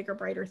creating bigger,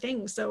 brighter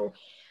things. So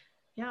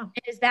yeah.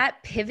 Is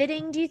that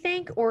pivoting, do you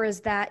think? Or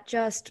is that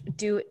just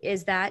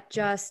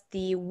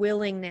the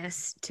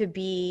willingness to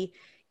be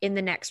in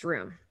the next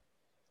room?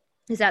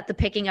 Is that the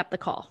picking up the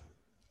call?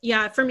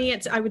 Yeah, for me,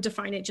 I would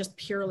define it just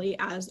purely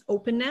as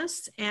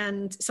openness,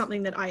 and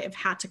something that I have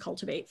had to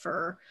cultivate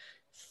for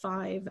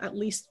 5,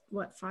 6,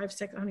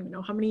 I don't even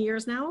know how many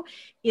years now,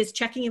 is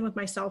checking in with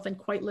myself and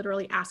quite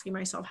literally asking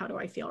myself, how do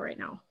I feel right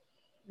now?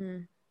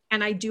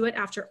 And I do it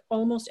after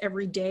almost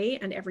every day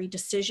and every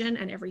decision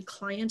and every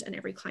client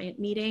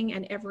meeting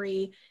and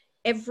every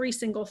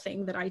single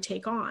thing that I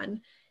take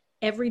on.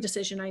 Every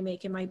decision I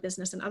make in my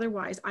business and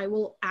otherwise, I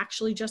will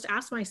actually just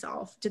ask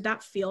myself, did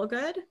that feel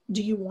good?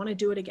 Do you want to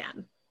do it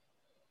again?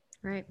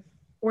 Right.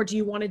 Or do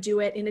you want to do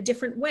it in a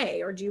different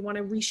way? Or do you want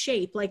to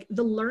reshape? Like,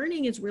 the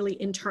learning is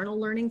really internal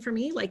learning for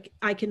me. Like,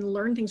 I can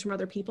learn things from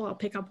other people. I'll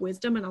pick up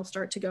wisdom and I'll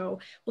start to go,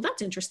 well,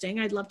 that's interesting.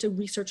 I'd love to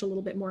research a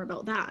little bit more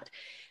about that.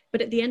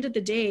 But at the end of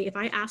the day, if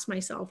I ask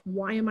myself,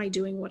 why am I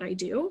doing what I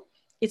do?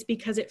 It's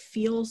because it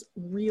feels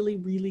really,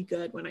 really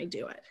good when I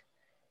do it.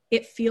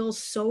 It feels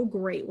so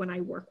great when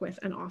I work with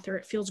an author.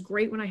 It feels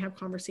great when I have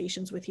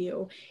conversations with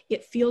you.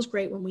 It feels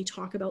great when we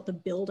talk about the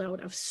build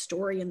out of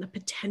story and the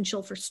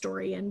potential for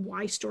story and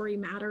why story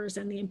matters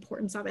and the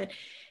importance of it.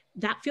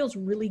 That feels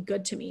really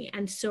good to me.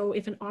 And so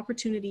if an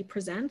opportunity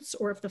presents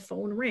or if the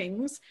phone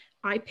rings,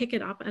 I pick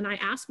it up and I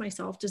ask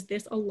myself, does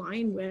this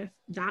align with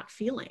that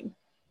feeling?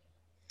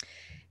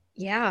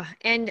 Yeah.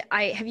 And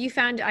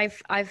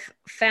I've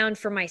found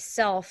for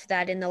myself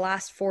that in the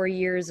last 4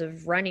 years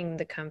of running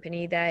the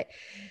company that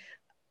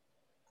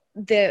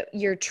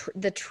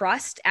the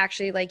trust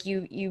actually, like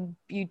you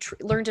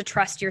learn to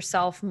trust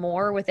yourself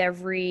more with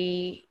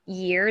every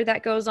year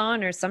that goes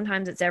on, or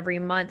sometimes it's every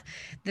month.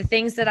 The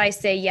things that I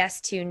say yes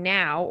to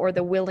now, or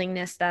the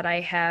willingness that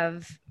I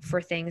have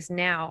for things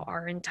now,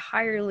 are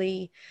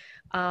entirely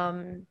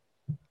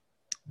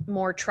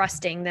more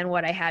trusting than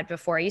what I had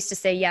before. I used to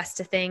say yes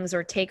to things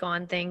or take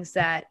on things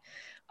that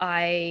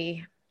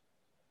I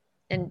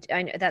know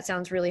that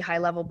sounds really high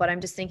level, but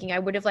I'm just thinking I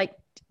would have like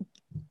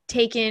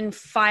taken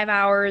 5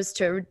 hours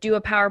to do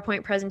a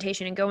PowerPoint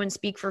presentation and go and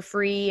speak for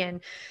free,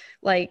 and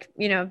like,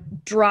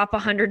 drop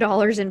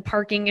 $100 in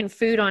parking and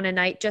food on a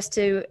night just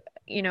to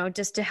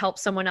help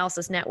someone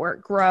else's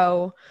network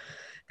grow,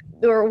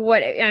 or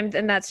what.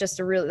 And that's just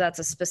that's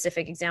a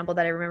specific example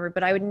that I remember,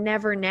 but I would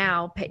never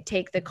now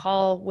take the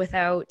call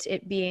without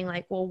it being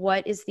like, well,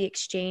 what is the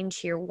exchange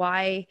here?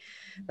 Why,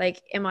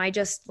 like, am I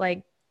just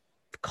like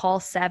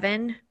call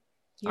 7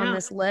 on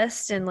this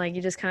list? And like,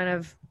 you just kind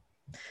of,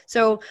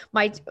 so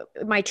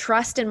my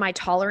trust and my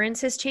tolerance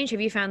has changed.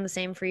 Have you found the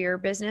same for your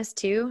business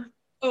too?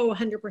 Oh,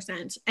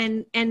 100%.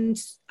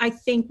 And I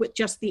think with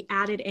just the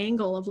added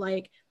angle of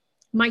like,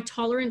 my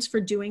tolerance for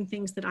doing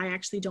things that I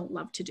actually don't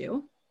love to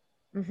do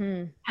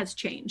has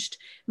changed.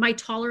 My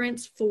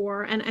tolerance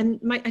for, I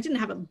didn't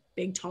have a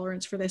big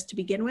tolerance for this to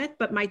begin with,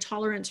 but my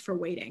tolerance for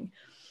waiting.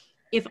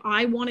 If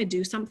I want to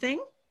do something,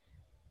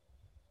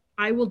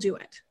 I will do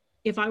it.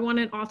 If I want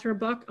to author a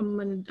book, I'm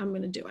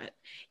going to do it.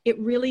 It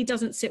really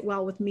doesn't sit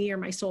well with me or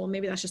my soul.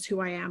 Maybe that's just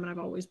who I am, and I've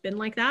always been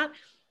like that.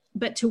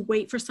 But to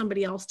wait for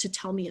somebody else to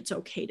tell me it's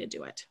okay to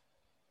do it.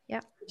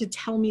 Yeah. To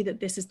tell me that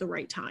this is the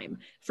right time.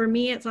 For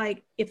me, it's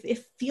like, if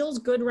it feels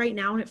good right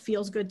now and it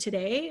feels good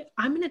today,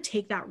 I'm going to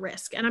take that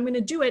risk, and I'm going to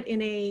do it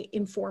in a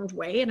informed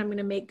way, and I'm going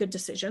to make good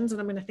decisions,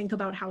 and I'm going to think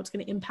about how it's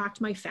going to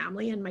impact my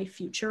family and my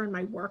future and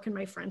my work and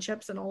my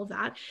friendships and all of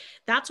that.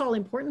 That's all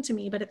important to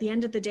me. But at the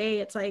end of the day,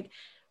 it's like,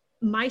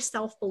 my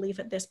self-belief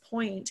at this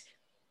point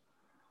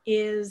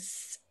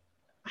is,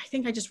 I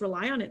think I just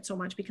rely on it so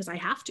much because I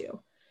have to.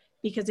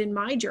 Because in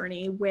my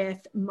journey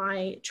with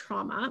my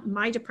trauma,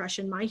 my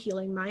depression, my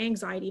healing, my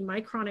anxiety,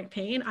 my chronic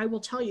pain, I will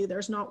tell you,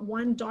 there's not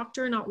one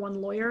doctor, not one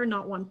lawyer,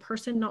 not one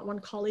person, not one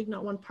colleague,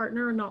 not one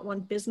partner, not one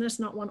business,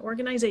 not one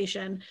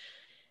organization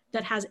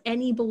that has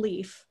any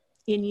belief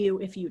in you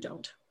if you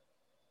don't.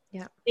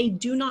 Yeah. They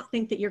do not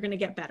think that you're going to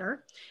get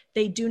better.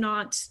 They do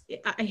not,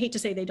 I hate to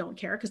say they don't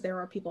care, because there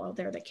are people out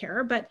there that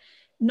care, but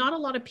not a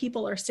lot of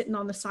people are sitting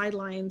on the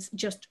sidelines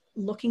just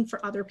looking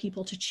for other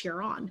people to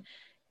cheer on.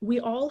 We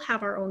all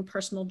have our own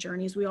personal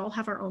journeys. We all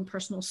have our own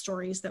personal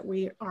stories that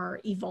we are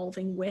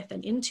evolving with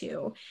and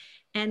into.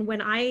 And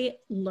when I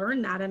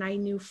learned that, and I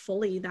knew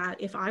fully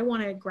that if I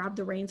want to grab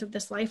the reins of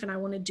this life and I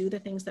want to do the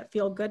things that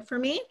feel good for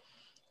me,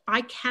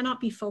 I cannot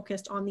be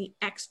focused on the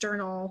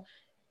external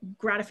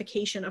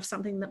gratification of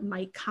something that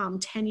might come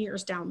 10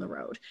 years down the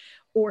road,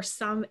 or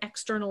some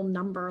external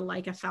number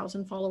like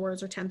 1,000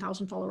 followers or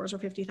 10,000 followers or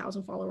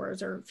 50,000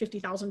 followers or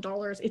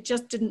 $50,000. It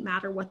just didn't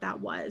matter what that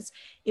was.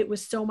 It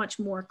was so much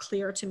more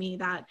clear to me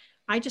that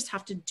I just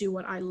have to do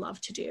what I love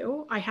to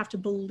do. I have to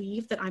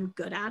believe that I'm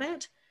good at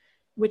it,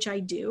 which I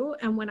do.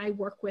 And when I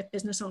work with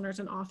business owners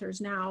and authors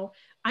now,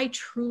 I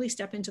truly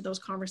step into those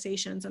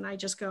conversations and I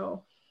just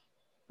go,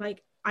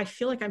 like, I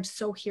feel like I'm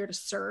so here to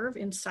serve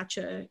in such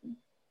a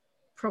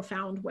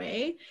profound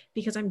way,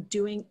 because I'm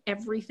doing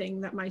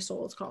everything that my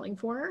soul is calling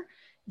for,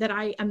 that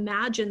I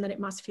imagine that it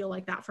must feel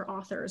like that for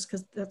authors,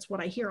 because that's what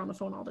I hear on the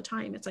phone all the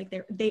time. It's like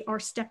they are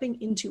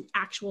stepping into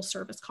actual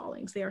service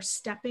callings. They are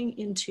stepping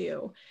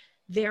into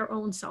their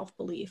own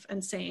self-belief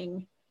and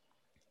saying,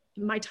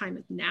 my time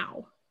is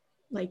now.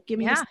 Like, give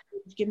me the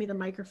stage, give me the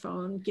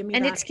microphone, give me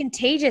and that. It's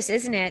contagious,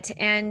 isn't it?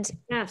 And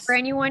yes. For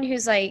anyone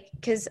who's like,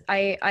 because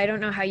I don't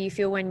know how you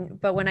feel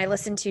when I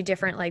listen to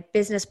different like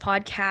business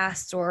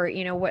podcasts, or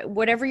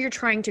whatever you're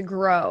trying to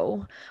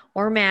grow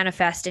or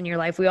manifest in your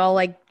life, we all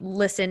like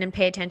listen and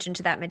pay attention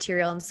to that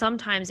material, and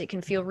sometimes it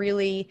can feel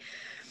really,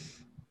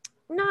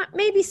 not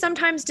maybe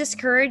sometimes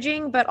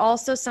discouraging, but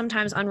also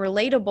sometimes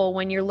unrelatable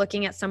when you're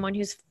looking at someone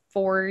who's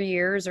 4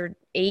 years or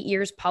 8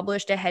 years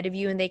published ahead of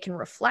you, and they can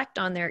reflect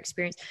on their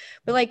experience.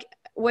 But like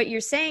what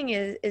you're saying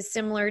is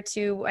similar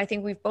to, I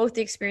think we've both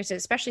experienced it,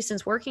 especially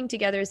since working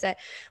together, is that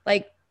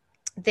like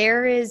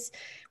there is,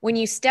 when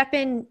you step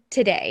in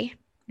today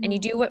and you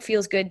do what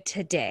feels good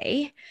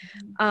today,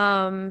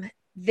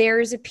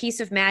 there's a piece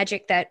of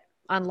magic that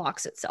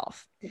unlocks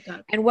itself.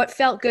 And what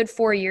felt good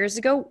 4 years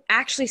ago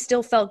actually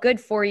still felt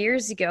good 4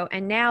 years ago.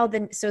 And now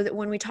then, so that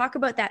when we talk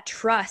about that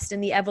trust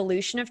and the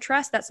evolution of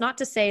trust, that's not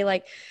to say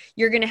like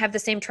you're going to have the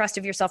same trust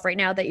of yourself right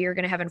now that you're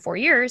going to have in 4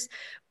 years,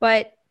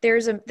 but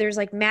there's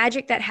like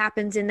magic that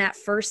happens in that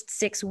first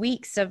 6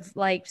 weeks of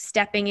like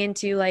stepping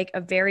into like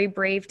a very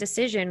brave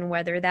decision,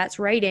 whether that's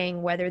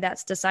writing, whether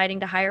that's deciding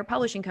to hire a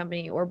publishing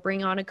company or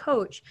bring on a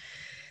coach.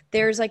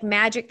 There's like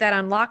magic that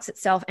unlocks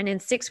itself. And in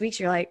 6 weeks,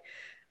 you're like,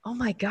 oh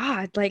my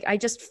God, like I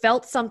just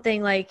felt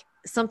something, like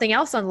something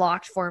else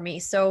unlocked for me.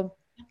 So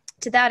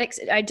to that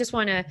extent, I just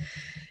want to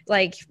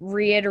like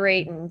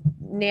reiterate and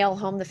nail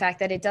home the fact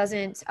that it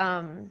doesn't,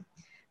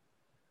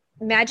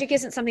 magic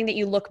isn't something that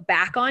you look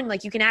back on.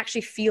 Like, you can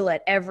actually feel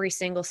it every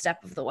single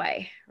step of the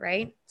way,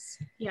 right?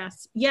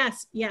 Yes.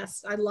 Yes.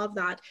 Yes. I love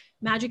that.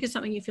 Magic is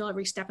something you feel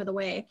every step of the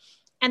way.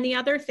 And the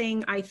other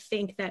thing I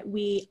think that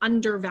we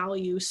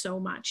undervalue so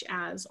much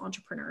as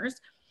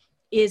entrepreneurs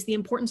is the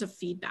importance of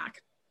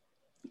feedback.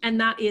 And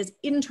that is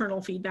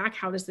internal feedback.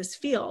 How does this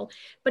feel?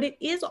 But it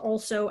is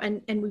also,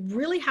 and we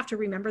really have to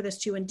remember this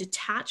too, and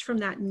detach from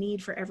that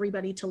need for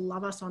everybody to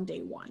love us on day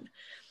one,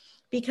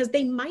 because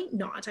they might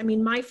not. I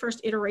mean, my first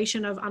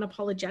iteration of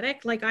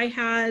Unapologetic, like I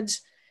had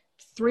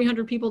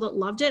 300 people that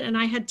loved it, and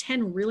I had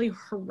 10 really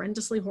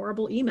horrendously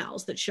horrible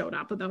emails that showed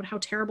up about how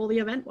terrible the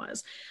event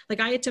was. Like,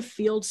 I had to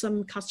field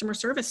some customer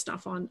service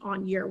stuff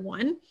on year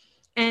one,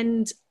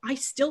 and I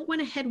still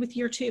went ahead with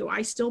year two.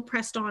 I still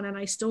pressed on, and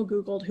I still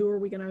Googled, who are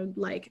we going to,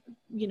 like,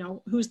 you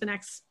know, who's the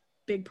next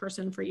big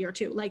person for year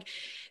two. Like,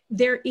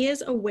 there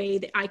is a way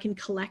that I can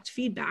collect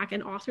feedback,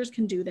 and authors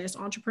can do this.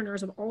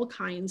 Entrepreneurs of all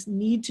kinds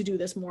need to do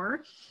this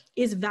more,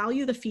 is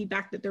value the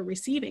feedback that they're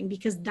receiving,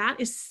 because that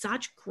is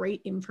such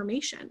great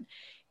information.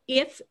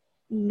 If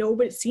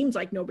nobody, it seems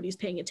like nobody's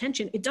paying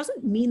attention, it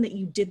doesn't mean that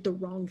you did the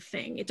wrong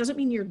thing. It doesn't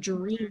mean your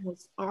dream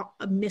was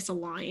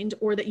misaligned,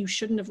 or that you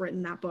shouldn't have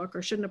written that book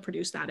or shouldn't have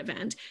produced that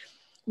event.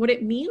 What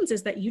it means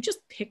is that you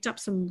just picked up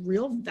some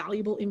real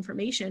valuable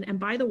information. And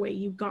by the way,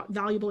 you got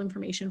valuable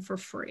information for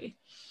free.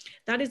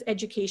 That is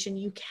education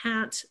you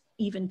can't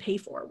even pay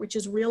for, which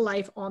is real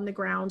life on the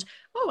ground.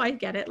 Oh, I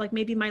get it. Like,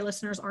 maybe my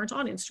listeners aren't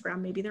on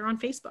Instagram. Maybe they're on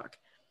Facebook.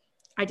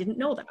 I didn't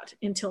know that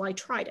until I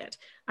tried it.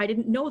 I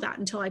didn't know that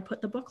until I put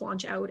the book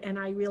launch out, and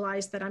I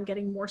realized that I'm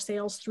getting more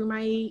sales through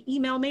my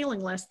email mailing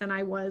list than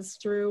I was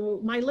through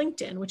my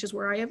LinkedIn, which is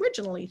where I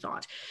originally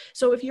thought.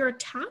 So if you're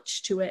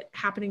attached to it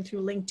happening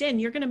through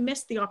LinkedIn, you're going to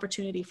miss the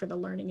opportunity for the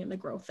learning and the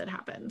growth that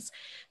happens.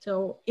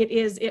 So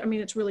I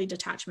mean, it's really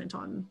detachment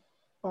on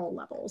all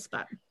levels,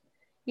 but.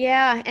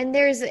 Yeah. And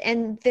there's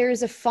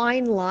a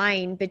fine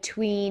line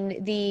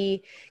between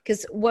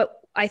because what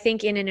I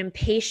think in an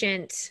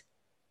impatient,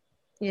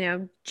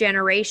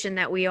 generation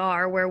that we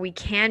are, where we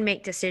can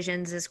make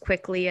decisions as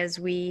quickly as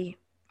we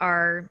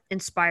are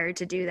inspired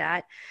to do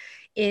that,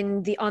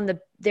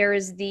 there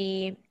is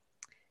the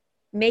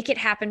make it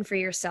happen for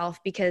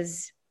yourself,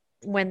 because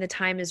when the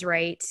time is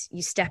right,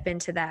 you step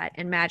into that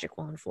and magic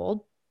will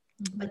unfold.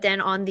 Mm-hmm. But then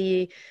on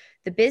the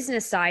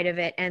business side of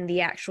it and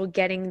the actual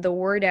getting the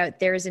word out,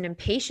 there's an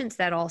impatience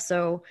that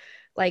also,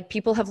 like,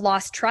 people have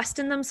lost trust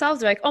in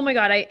themselves. They're like, oh my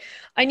God,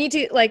 I need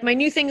to, like, my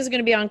new thing is going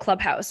to be on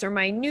Clubhouse, or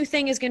my new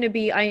thing is going to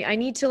be, I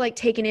need to, like,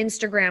 take an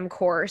Instagram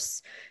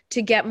course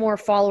to get more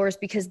followers,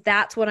 because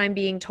that's what I'm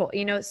being told,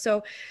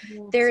 so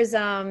yes. There's,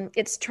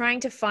 it's trying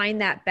to find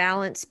that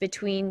balance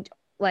between,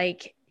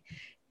 like,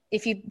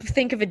 if you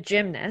think of a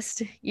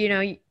gymnast,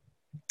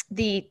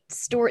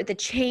 the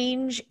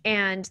change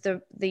and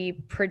the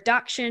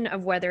production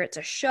of whether it's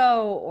a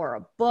show or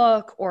a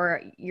book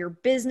or your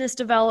business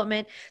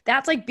development,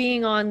 that's like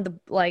being on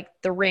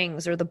the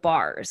rings or the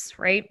bars,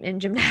 right? In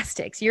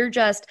gymnastics,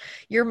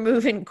 you're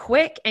moving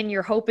quick and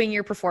you're hoping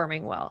you're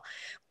performing well.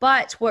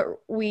 But what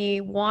we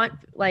want,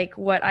 like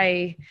what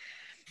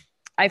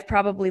I've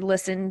probably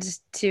listened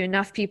to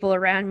enough people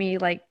around me,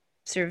 like,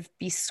 sort of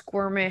be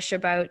squirmish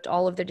about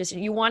all of their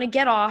decisions. You want to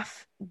get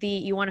off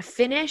you want to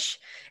finish,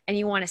 and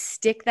you want to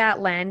stick that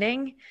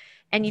landing,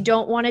 and you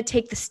don't want to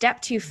take the step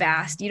too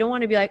fast. You don't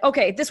want to be like,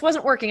 okay, this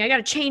wasn't working, I got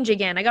to change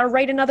again, I got to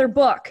write another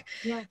book.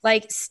 Yes.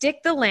 Like,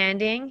 stick the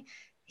landing,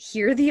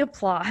 hear the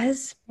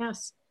applause.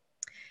 Yes.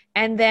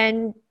 And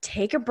then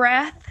take a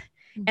breath,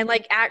 mm-hmm. and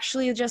like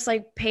actually just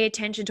like pay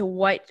attention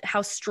to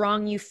how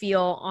strong you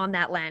feel on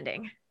that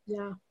landing.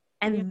 Yeah.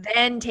 And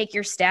then take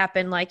your step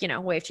and, like,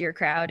 wave to your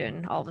crowd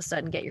and all of a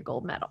sudden get your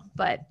gold medal.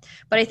 But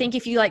I think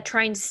if you like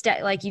try and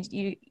step, like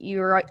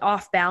you're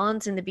off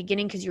balance in the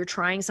beginning because you're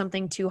trying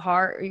something too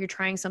hard or you're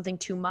trying something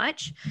too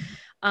much,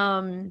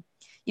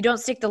 you don't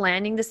stick the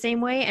landing the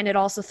same way. And it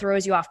also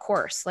throws you off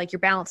course. Like, your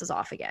balance is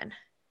off again.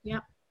 Yeah,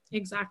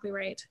 exactly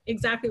right.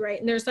 Exactly right.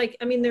 And there's like,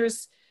 I mean,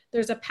 there's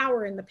a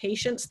power in the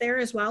patience there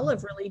as well,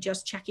 of really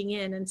just checking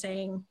in and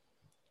saying,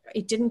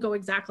 it didn't go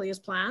exactly as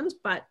planned,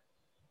 but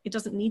it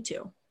doesn't need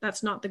to.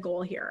 That's not the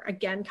goal here.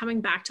 Again, coming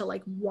back to,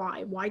 like,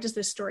 why does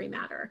this story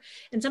matter?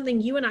 And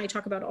something you and I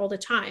talk about all the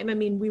time. I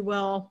mean, we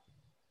will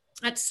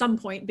at some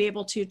point be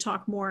able to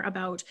talk more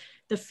about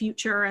the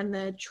future and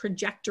the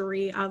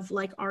trajectory of,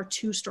 like, our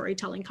two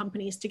storytelling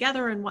companies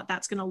together and what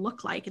that's going to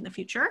look like in the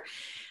future.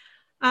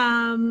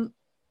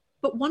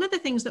 But one of the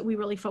things that we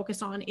really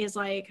focus on is,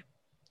 like,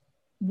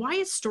 why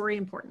is story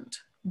important?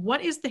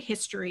 What is the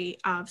history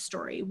of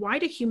story? Why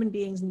do human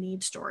beings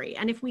need story?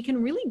 And if we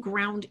can really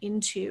ground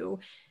into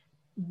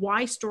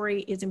why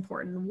story is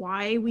important,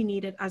 why we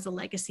need it as a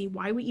legacy,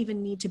 why we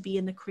even need to be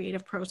in the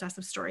creative process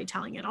of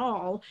storytelling at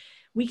all,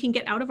 we can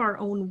get out of our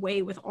own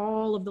way with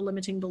all of the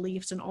limiting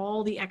beliefs and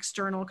all the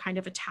external kind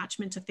of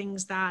attachment to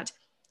things that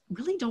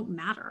really don't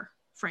matter,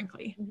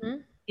 frankly,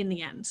 mm-hmm. in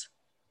the end,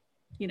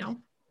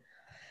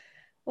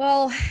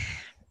 Well,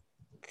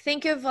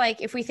 think of,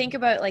 like, if we think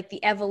about, like,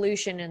 the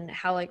evolution and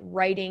how, like,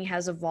 writing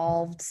has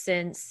evolved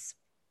since,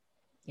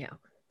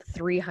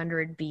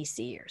 300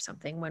 BC or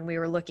something, when we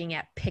were looking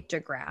at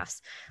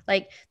pictographs.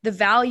 Like the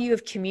value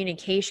of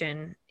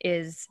communication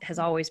has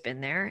always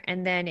been there.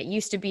 And then it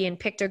used to be in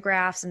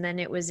pictographs, and then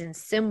it was in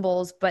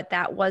symbols, but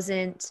that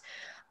wasn't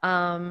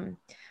a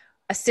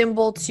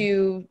symbol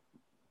to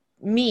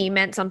me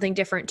meant something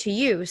different to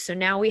you. So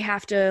now we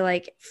have to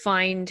like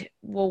find,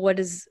 well, what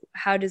does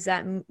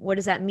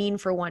that mean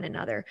for one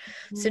another?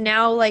 Mm-hmm. So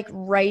now like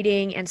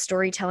writing and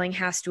storytelling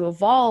has to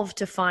evolve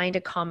to find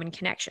a common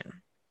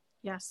connection.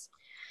 Yes.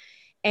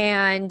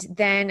 And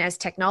then as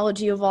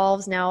technology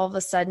evolves, now all of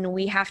a sudden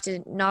we have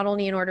to, not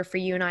only in order for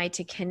you and I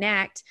to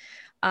connect,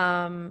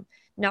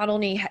 not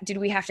only did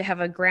we have to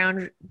have a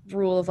ground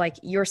rule of like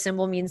your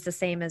symbol means the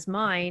same as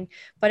mine,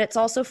 but it's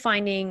also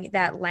finding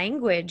that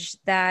language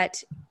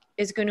that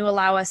is going to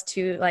allow us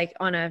to like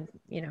on a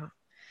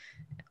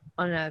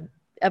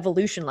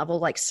evolution level,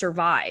 like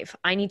survive.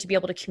 I need to be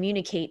able to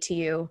communicate to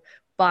you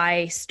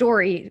by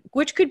story,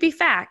 which could be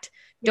fact.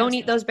 Yes. Don't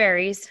eat those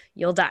berries,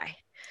 you'll die.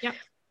 Yep.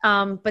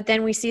 But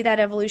then we see that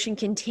evolution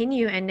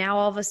continue, and now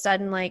all of a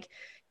sudden, like,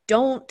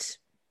 don't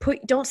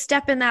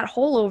step in that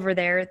hole over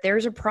there.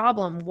 There's a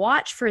problem.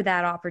 Watch for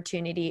that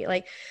opportunity.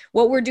 Like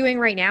what we're doing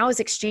right now is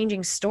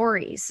exchanging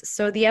stories.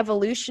 So the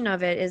evolution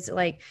of it is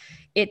like,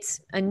 it's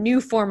a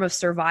new form of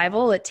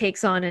survival. It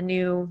takes on a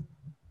new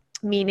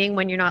meaning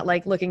when you're not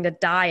like looking to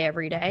die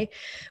every day.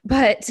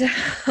 But,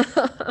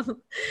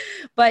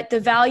 but the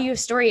value of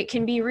story, it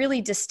can be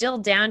really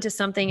distilled down to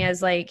something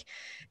as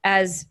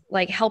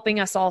helping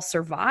us all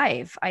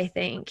survive, I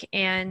think.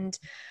 And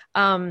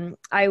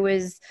I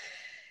was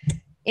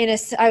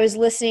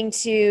listening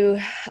to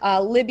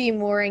Libby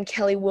Moore and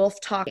Kelly Wolf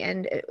talk,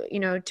 and,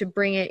 to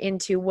bring it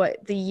into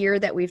what the year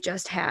that we've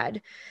just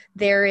had,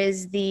 there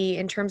is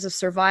in terms of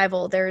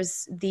survival,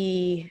 there's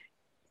the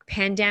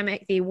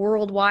pandemic, the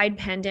worldwide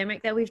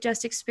pandemic that we've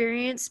just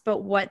experienced.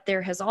 But what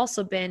there has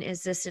also been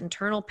is this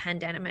internal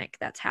pandemic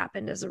that's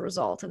happened as a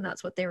result. And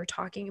that's what they were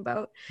talking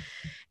about.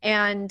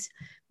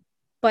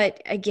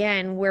 But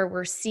again, where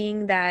we're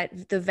seeing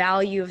that the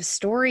value of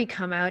story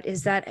come out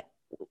is that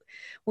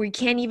we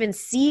can't even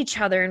see each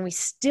other, and we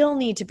still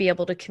need to be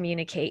able to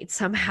communicate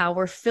somehow.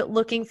 We're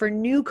looking for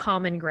new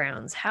common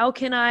grounds. How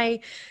can I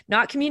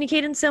not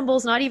communicate in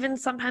symbols, not even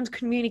sometimes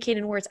communicate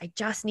in words? I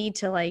just need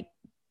to like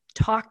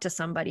talk to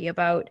somebody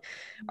about,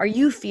 are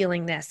you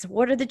feeling this?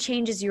 What are the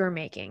changes you are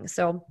making?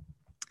 So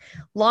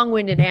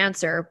long-winded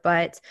answer,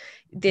 but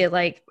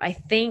I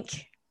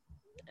think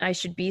I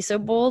should be so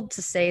bold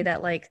to say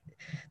that like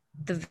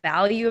the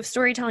value of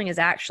storytelling is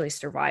actually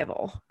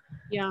survival.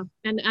 Yeah.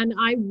 And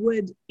I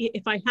would,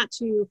 if I had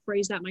to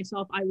phrase that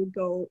myself, I would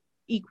go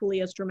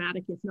equally as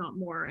dramatic, if not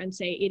more, and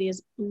say it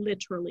is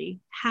literally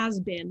has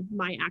been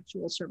my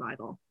actual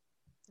survival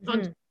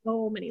on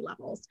so many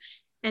levels.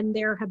 And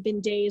there have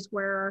been days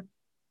where,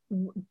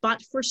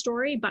 but for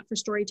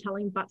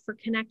storytelling, but for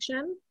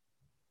connection,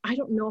 I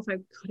don't know if I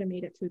could have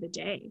made it through the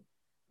day.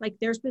 Like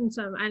there's been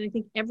some, and I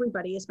think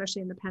everybody,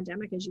 especially in the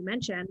pandemic, as you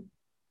mentioned,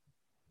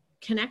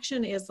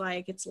 connection is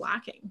like, it's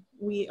lacking.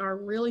 We are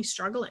really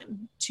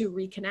struggling to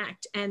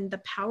reconnect. And the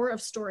power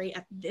of story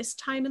at this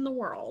time in the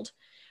world,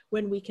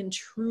 when we can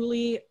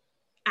truly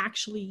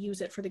actually use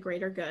it for the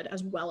greater good,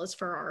 as well as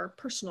for our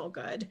personal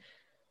good.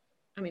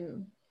 I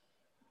mean,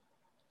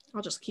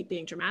 I'll just keep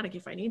being dramatic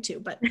if I need to,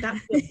 but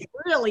that's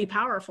really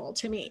powerful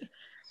to me.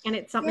 And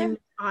it's something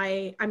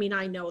I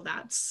know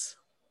that's.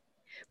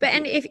 But,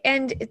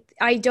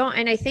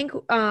 I think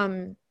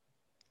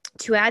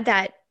to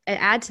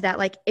add to that,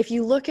 like if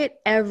you look at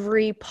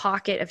every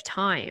pocket of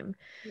time,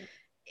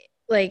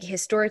 like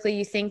historically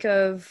you think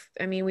of,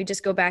 we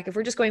just go back, if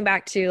we're just going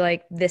back to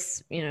like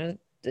this, the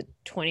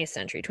 20th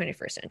century,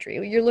 21st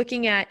century, you're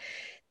looking at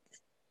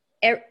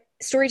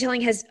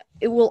storytelling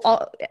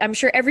I'm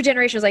sure every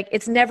generation is like,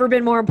 it's never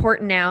been more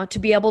important now to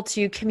be able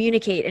to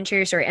communicate and share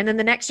your story. And then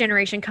the next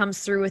generation comes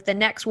through with the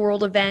next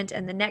world event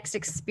and the next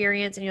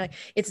experience. And you're like,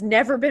 it's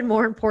never been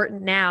more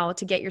important now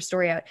to get your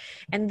story out.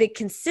 And the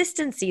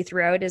consistency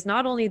throughout is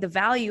not only the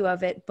value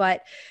of it,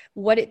 but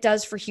what it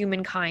does for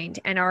humankind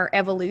and our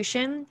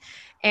evolution.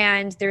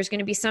 And there's going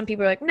to be some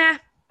people who are like, nah,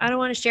 I don't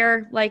want to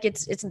share. Like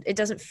it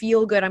doesn't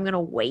feel good. I'm going to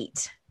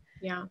wait.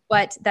 Yeah.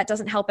 But that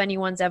doesn't help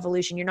anyone's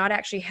evolution. You're not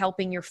actually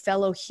helping your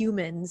fellow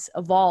humans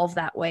evolve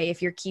that way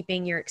if you're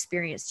keeping your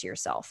experience to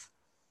yourself.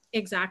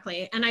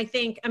 Exactly. And I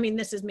think,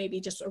 this is maybe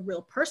just a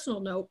real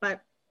personal note,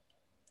 but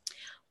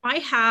my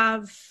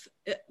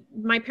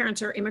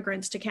parents are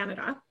immigrants to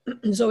Canada.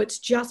 So it's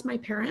just my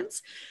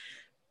parents,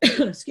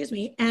 excuse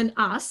me, and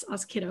us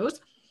kiddos.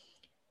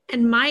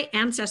 And my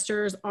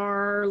ancestors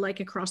are like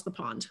across the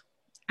pond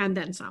and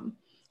then some.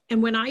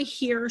 And when I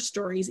hear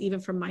stories, even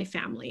from my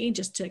family,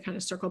 just to kind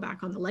of circle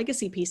back on the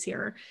legacy piece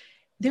here,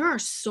 there are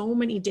so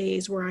many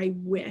days where I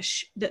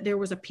wish that there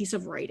was a piece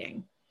of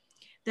writing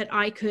that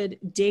I could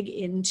dig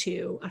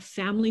into, a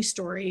family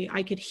story.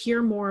 I could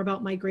hear more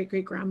about my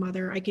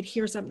great-great-grandmother. I could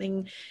hear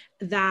something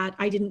that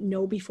I didn't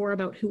know before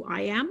about who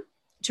I am,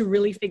 to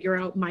really figure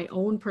out my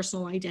own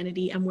personal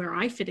identity and where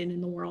I fit in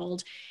the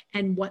world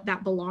and what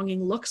that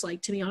belonging looks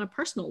like to me on a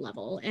personal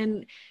level.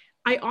 And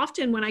I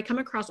often, when I come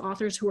across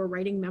authors who are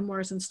writing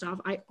memoirs and stuff,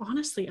 I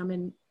honestly am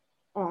in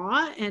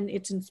awe, and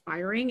it's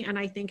inspiring. And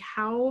I think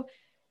how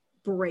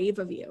brave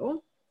of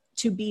you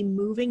to be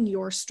moving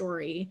your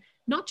story,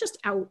 not just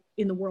out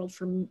in the world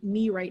for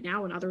me right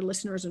now and other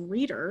listeners and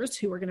readers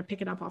who are going to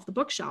pick it up off the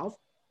bookshelf,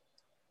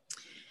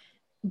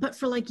 but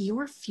for like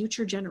your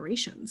future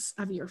generations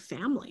of your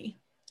family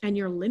and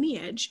your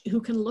lineage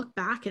who can look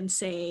back and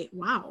say,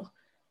 wow,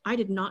 I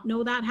did not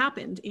know that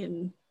happened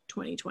in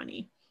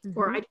 2020.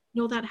 Or I didn't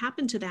know that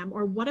happened to them,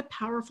 or what a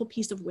powerful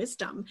piece of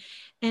wisdom.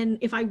 And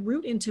if I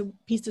root into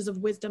pieces of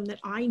wisdom that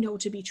I know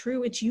to be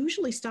true, it's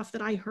usually stuff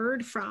that I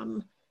heard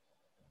from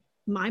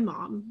my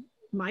mom,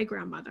 my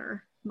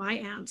grandmother, my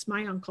aunts,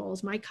 my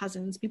uncles, my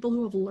cousins, people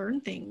who have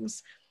learned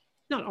things,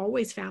 not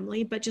always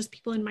family, but just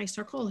people in my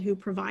circle who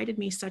provided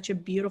me such a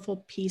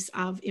beautiful piece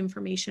of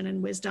information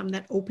and wisdom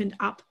that opened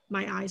up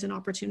my eyes and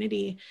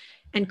opportunity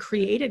and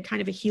created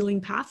kind of a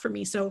healing path for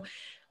me. So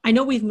I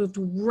know we've moved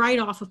right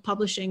off of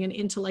publishing and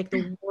into like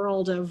the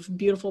world of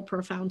beautiful,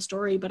 profound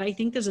story, but I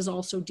think this is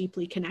also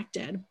deeply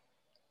connected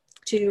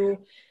to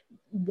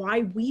why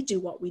we do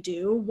what we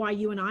do, why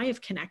you and I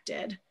have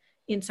connected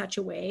in such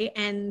a way.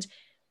 And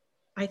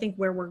I think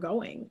where we're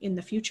going in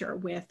the future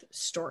with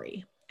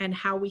story and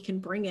how we can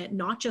bring it,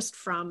 not just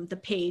from the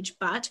page,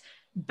 but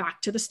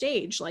back to the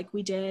stage, like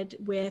we did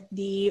with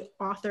the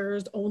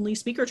authors only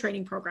speaker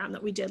training program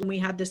that we did. And we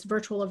had this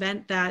virtual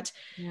event that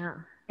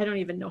I don't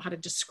even know how to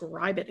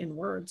describe it in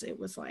words. It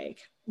was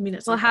like, I mean,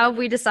 it's well, how have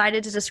we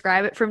decided to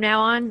describe it from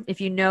now on? If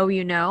you know,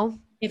 you know,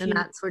 and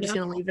that's, we're just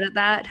going to leave it at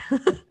that.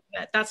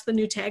 That's the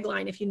new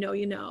tagline. If you know,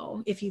 you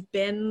know. If you've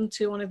been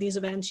to one of these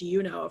events,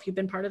 you know. If you've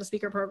been part of the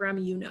speaker program,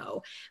 you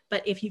know.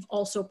 But if you've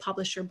also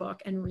published your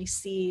book and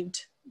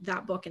received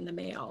that book in the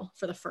mail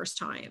for the first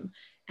time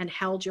and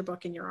held your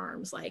book in your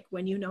arms, like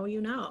when you know,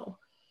 you know.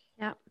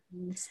 Yeah.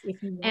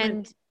 If you want.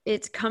 And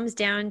it comes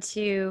down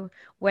to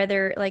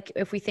whether, like,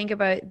 if we think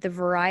about the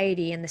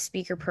variety in the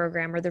speaker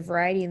program or the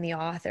variety in the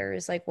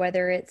authors, like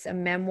whether it's a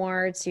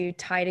memoir to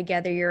tie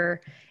together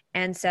your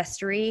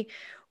ancestry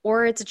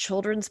or it's a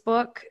children's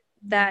book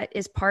that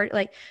is part,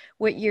 like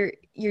what you're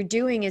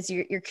doing is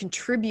you're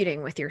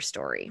contributing with your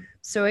story.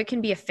 So it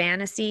can be a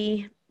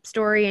fantasy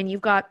story and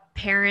you've got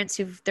parents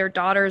who've their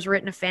daughter's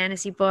written a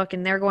fantasy book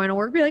and they're going to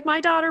work, be like,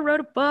 my daughter wrote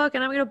a book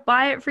and I'm going to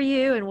buy it for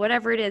you, and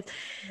whatever it is.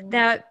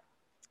 That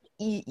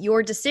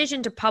your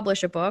decision to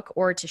publish a book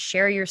or to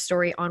share your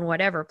story on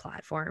whatever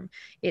platform,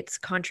 it's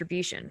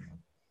contribution.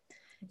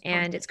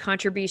 And it's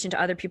contribution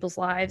to other people's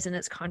lives, and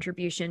it's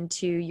contribution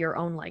to your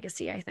own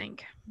legacy, I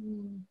think.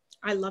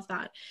 I love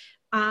that.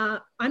 I'm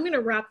going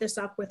to wrap this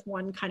up with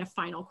one kind of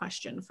final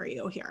question for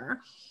you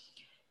here.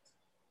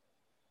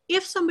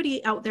 If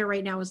somebody out there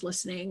right now is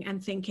listening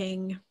and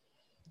thinking,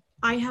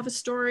 I have a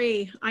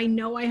story, I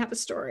know I have a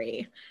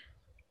story,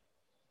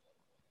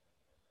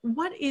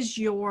 what is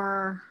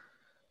your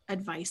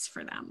advice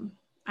for them?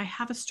 I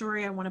have a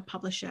story, I want to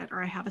publish it,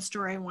 or I have a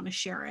story, I want to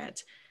share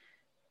it.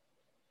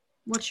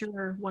 What's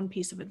your one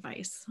piece of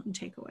advice and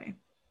takeaway?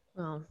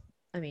 Well,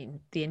 I mean,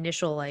 the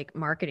initial like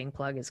marketing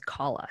plug is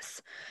call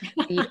us.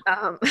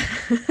 But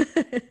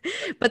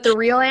the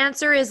real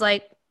answer is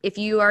like, if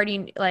you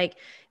already like,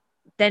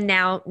 then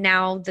now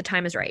the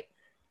time is right.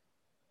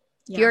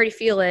 If you already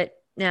feel it,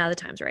 now the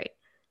time's right.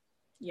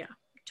 Yeah,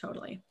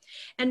 totally.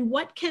 And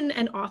what can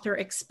an author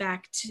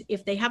expect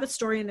if they have a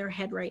story in their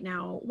head right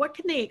now? What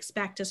can they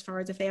expect as far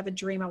as if they have a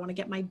dream, I want to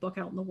get my book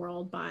out in the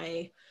world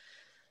by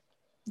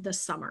the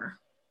summer?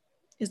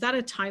 Is that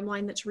a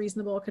timeline that's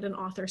reasonable? Could an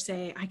author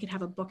say, I could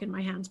have a book in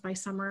my hands by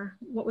summer?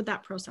 What would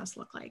that process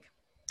look like?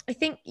 I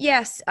think,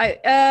 yes.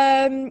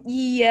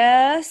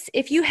 Yes.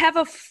 If you have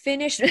a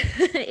finished,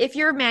 if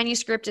your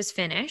manuscript is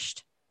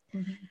finished,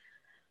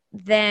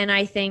 then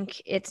I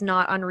think it's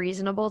not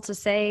unreasonable to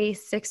say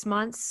 6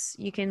 months.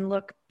 You can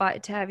look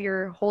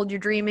to hold your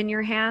dream in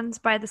your hands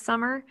by the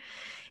summer.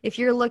 If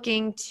you're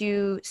looking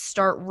to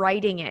start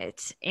writing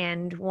it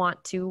and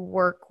want to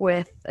work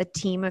with a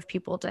team of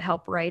people to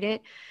help write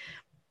it,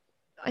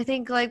 I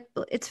think like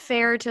it's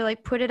fair to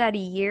like put it at a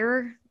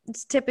year.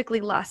 It's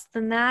typically less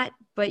than that,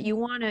 but you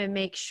want to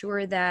make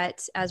sure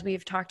that, as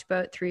we've talked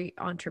about through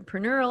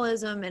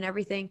entrepreneurialism and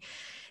everything,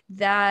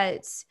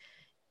 that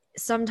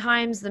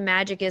sometimes the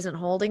magic isn't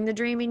holding the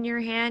dream in your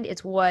hand.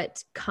 It's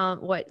what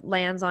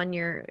lands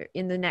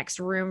in the next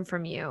room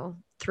from you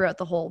throughout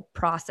the whole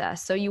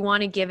process. So you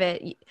want to give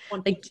it,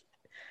 like,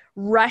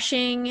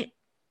 rushing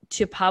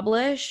to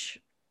publish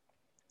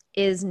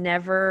is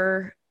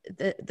never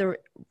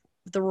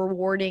the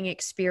rewarding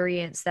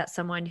experience that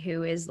someone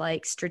who is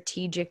like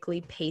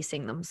strategically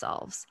pacing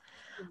themselves.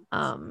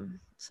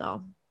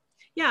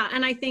 Yeah.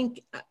 And I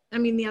think,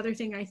 the other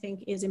thing I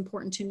think is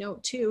important to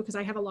note too, because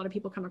I have a lot of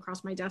people come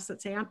across my desk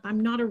that say,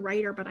 I'm not a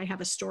writer, but I have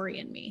a story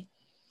in me.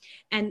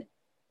 And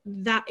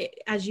that,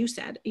 as you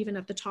said, even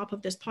at the top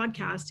of this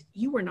podcast,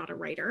 you were not a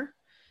writer.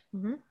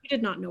 You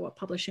did not know what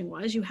publishing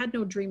was. You had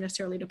no dream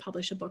necessarily to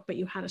publish a book, but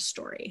you had a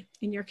story.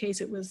 In your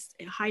case, it was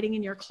hiding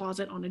in your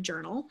closet on a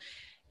journal.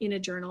 in a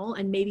journal,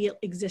 and maybe it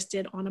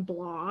existed on a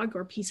blog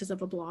or pieces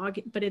of a blog,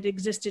 but it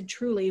existed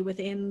truly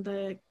within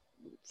the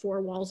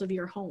four walls of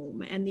your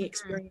home and the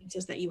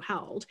experiences that you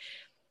held.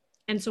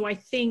 And so I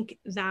think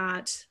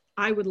that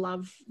I would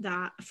love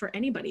that for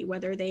anybody,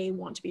 whether they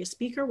want to be a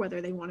speaker,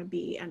 whether they want to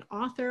be an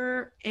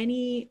author,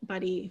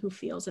 anybody who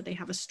feels that they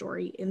have a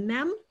story in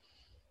them.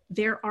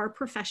 There are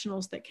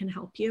professionals that can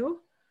help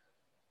you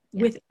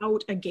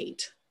without a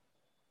gate.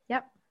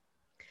 Yep.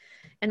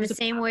 And the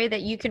same way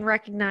that you can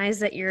recognize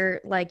that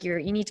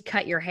you need to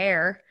cut your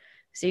hair.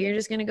 So you're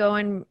just going to go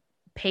and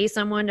pay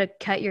someone to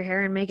cut your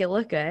hair and make it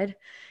look good.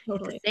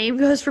 Totally. The same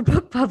goes for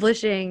book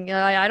publishing.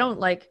 I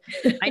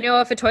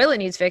know if a toilet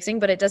needs fixing,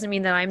 but it doesn't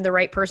mean that I'm the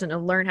right person to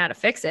learn how to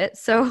fix it.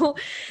 So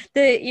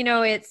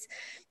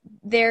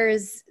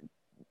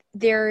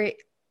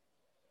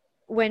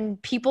when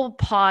people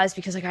pause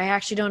because like, I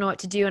actually don't know what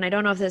to do. And I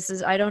don't know if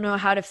I don't know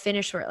how to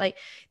finish it. Like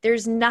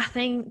there's not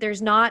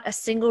a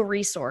single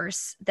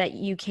resource that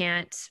you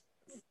can't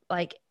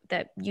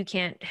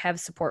have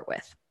support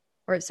with.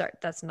 Or sorry,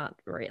 that's not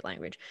the right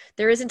language.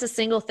 There isn't a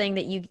single thing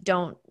that you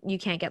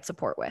can't get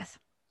support with.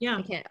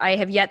 Yeah. I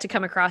have yet to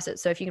come across it.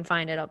 So if you can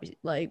find it, I'll give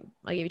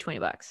you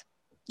 $20.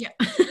 Yeah.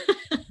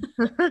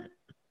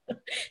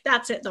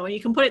 That's it though.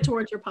 You can put it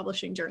towards your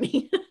publishing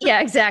journey.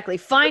 Yeah, exactly.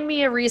 Find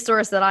me a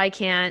resource that I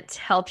can't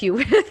help you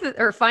with,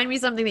 or find me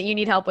something that you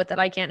need help with that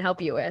I can't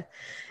help you with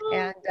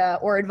and,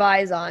 or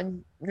advise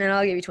on, and then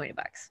I'll give you $20.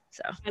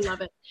 So I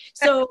love it.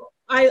 So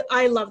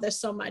I love this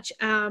so much.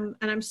 And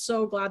I'm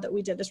so glad that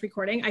we did this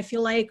recording. I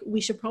feel like we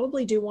should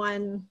probably do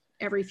one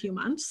every few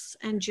months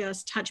and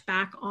just touch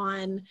back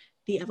on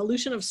the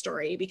evolution of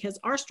story, because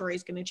our story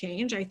is going to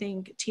change. I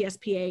think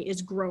TSPA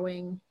is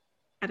growing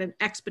at an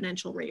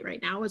exponential rate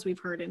right now, as we've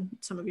heard in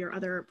some of your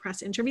other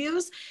press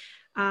interviews.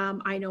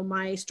 I know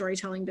my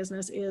storytelling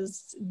business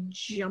is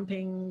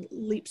jumping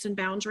leaps and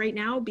bounds right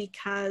now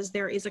because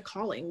there is a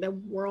calling. The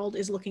world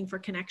is looking for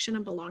connection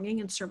and belonging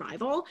and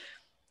survival.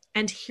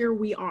 And here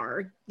we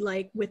are,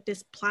 like with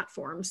this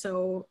platform.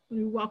 So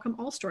we welcome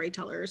all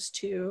storytellers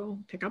to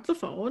pick up the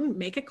phone,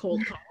 make a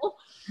cold call,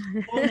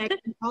 call Megan,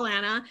 call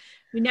Anna.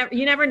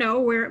 You never know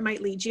where it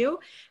might lead you.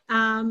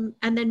 And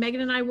then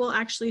Megan and I will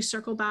actually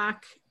circle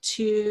back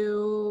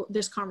to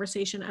this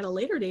conversation at a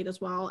later date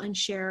as well and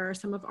share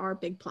some of our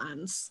big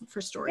plans for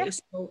stories.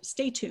 Yeah. So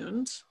stay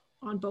tuned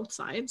on both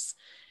sides.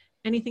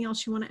 Anything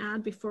else you want to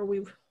add before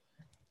we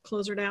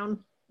close her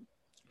down?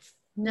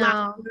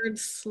 No.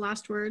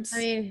 Last words. I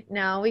mean,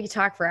 no, we could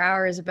talk for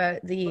hours about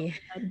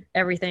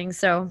everything.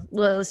 So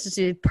let's just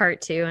do part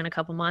 2 in a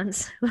couple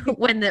months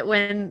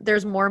when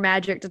there's more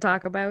magic to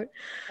talk about.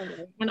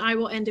 And I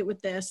will end it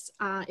with this.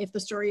 If the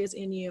story is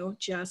in you,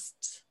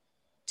 just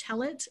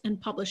tell it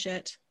and publish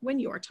it when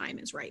your time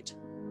is right.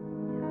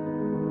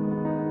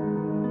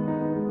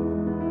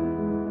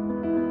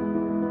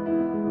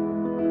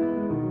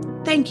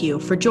 Thank you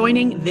for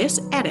joining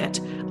this edit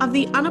of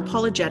the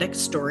Unapologetic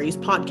Stories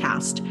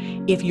podcast.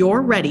 If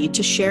you're ready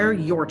to share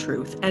your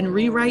truth and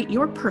rewrite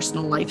your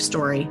personal life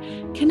story,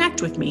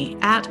 connect with me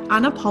at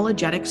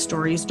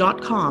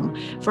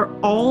unapologeticstories.com for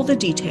all the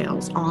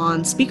details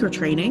on speaker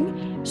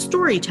training,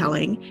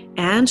 storytelling,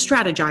 and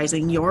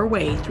strategizing your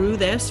way through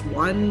this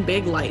one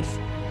big life.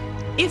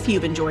 If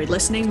you've enjoyed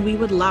listening, we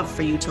would love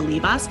for you to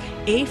leave us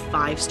a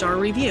 5-star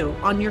review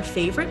on your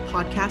favorite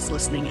podcast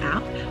listening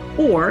app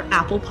or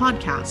Apple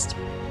Podcast.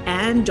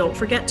 And don't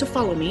forget to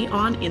follow me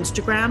on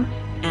Instagram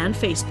and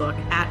Facebook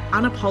at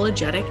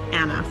Unapologetic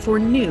Anna for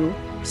new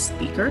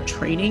speaker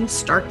training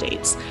start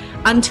dates.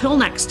 Until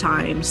next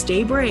time,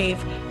 stay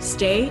brave,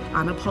 stay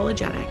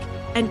unapologetic,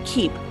 and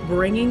keep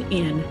bringing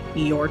in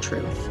your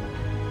truth.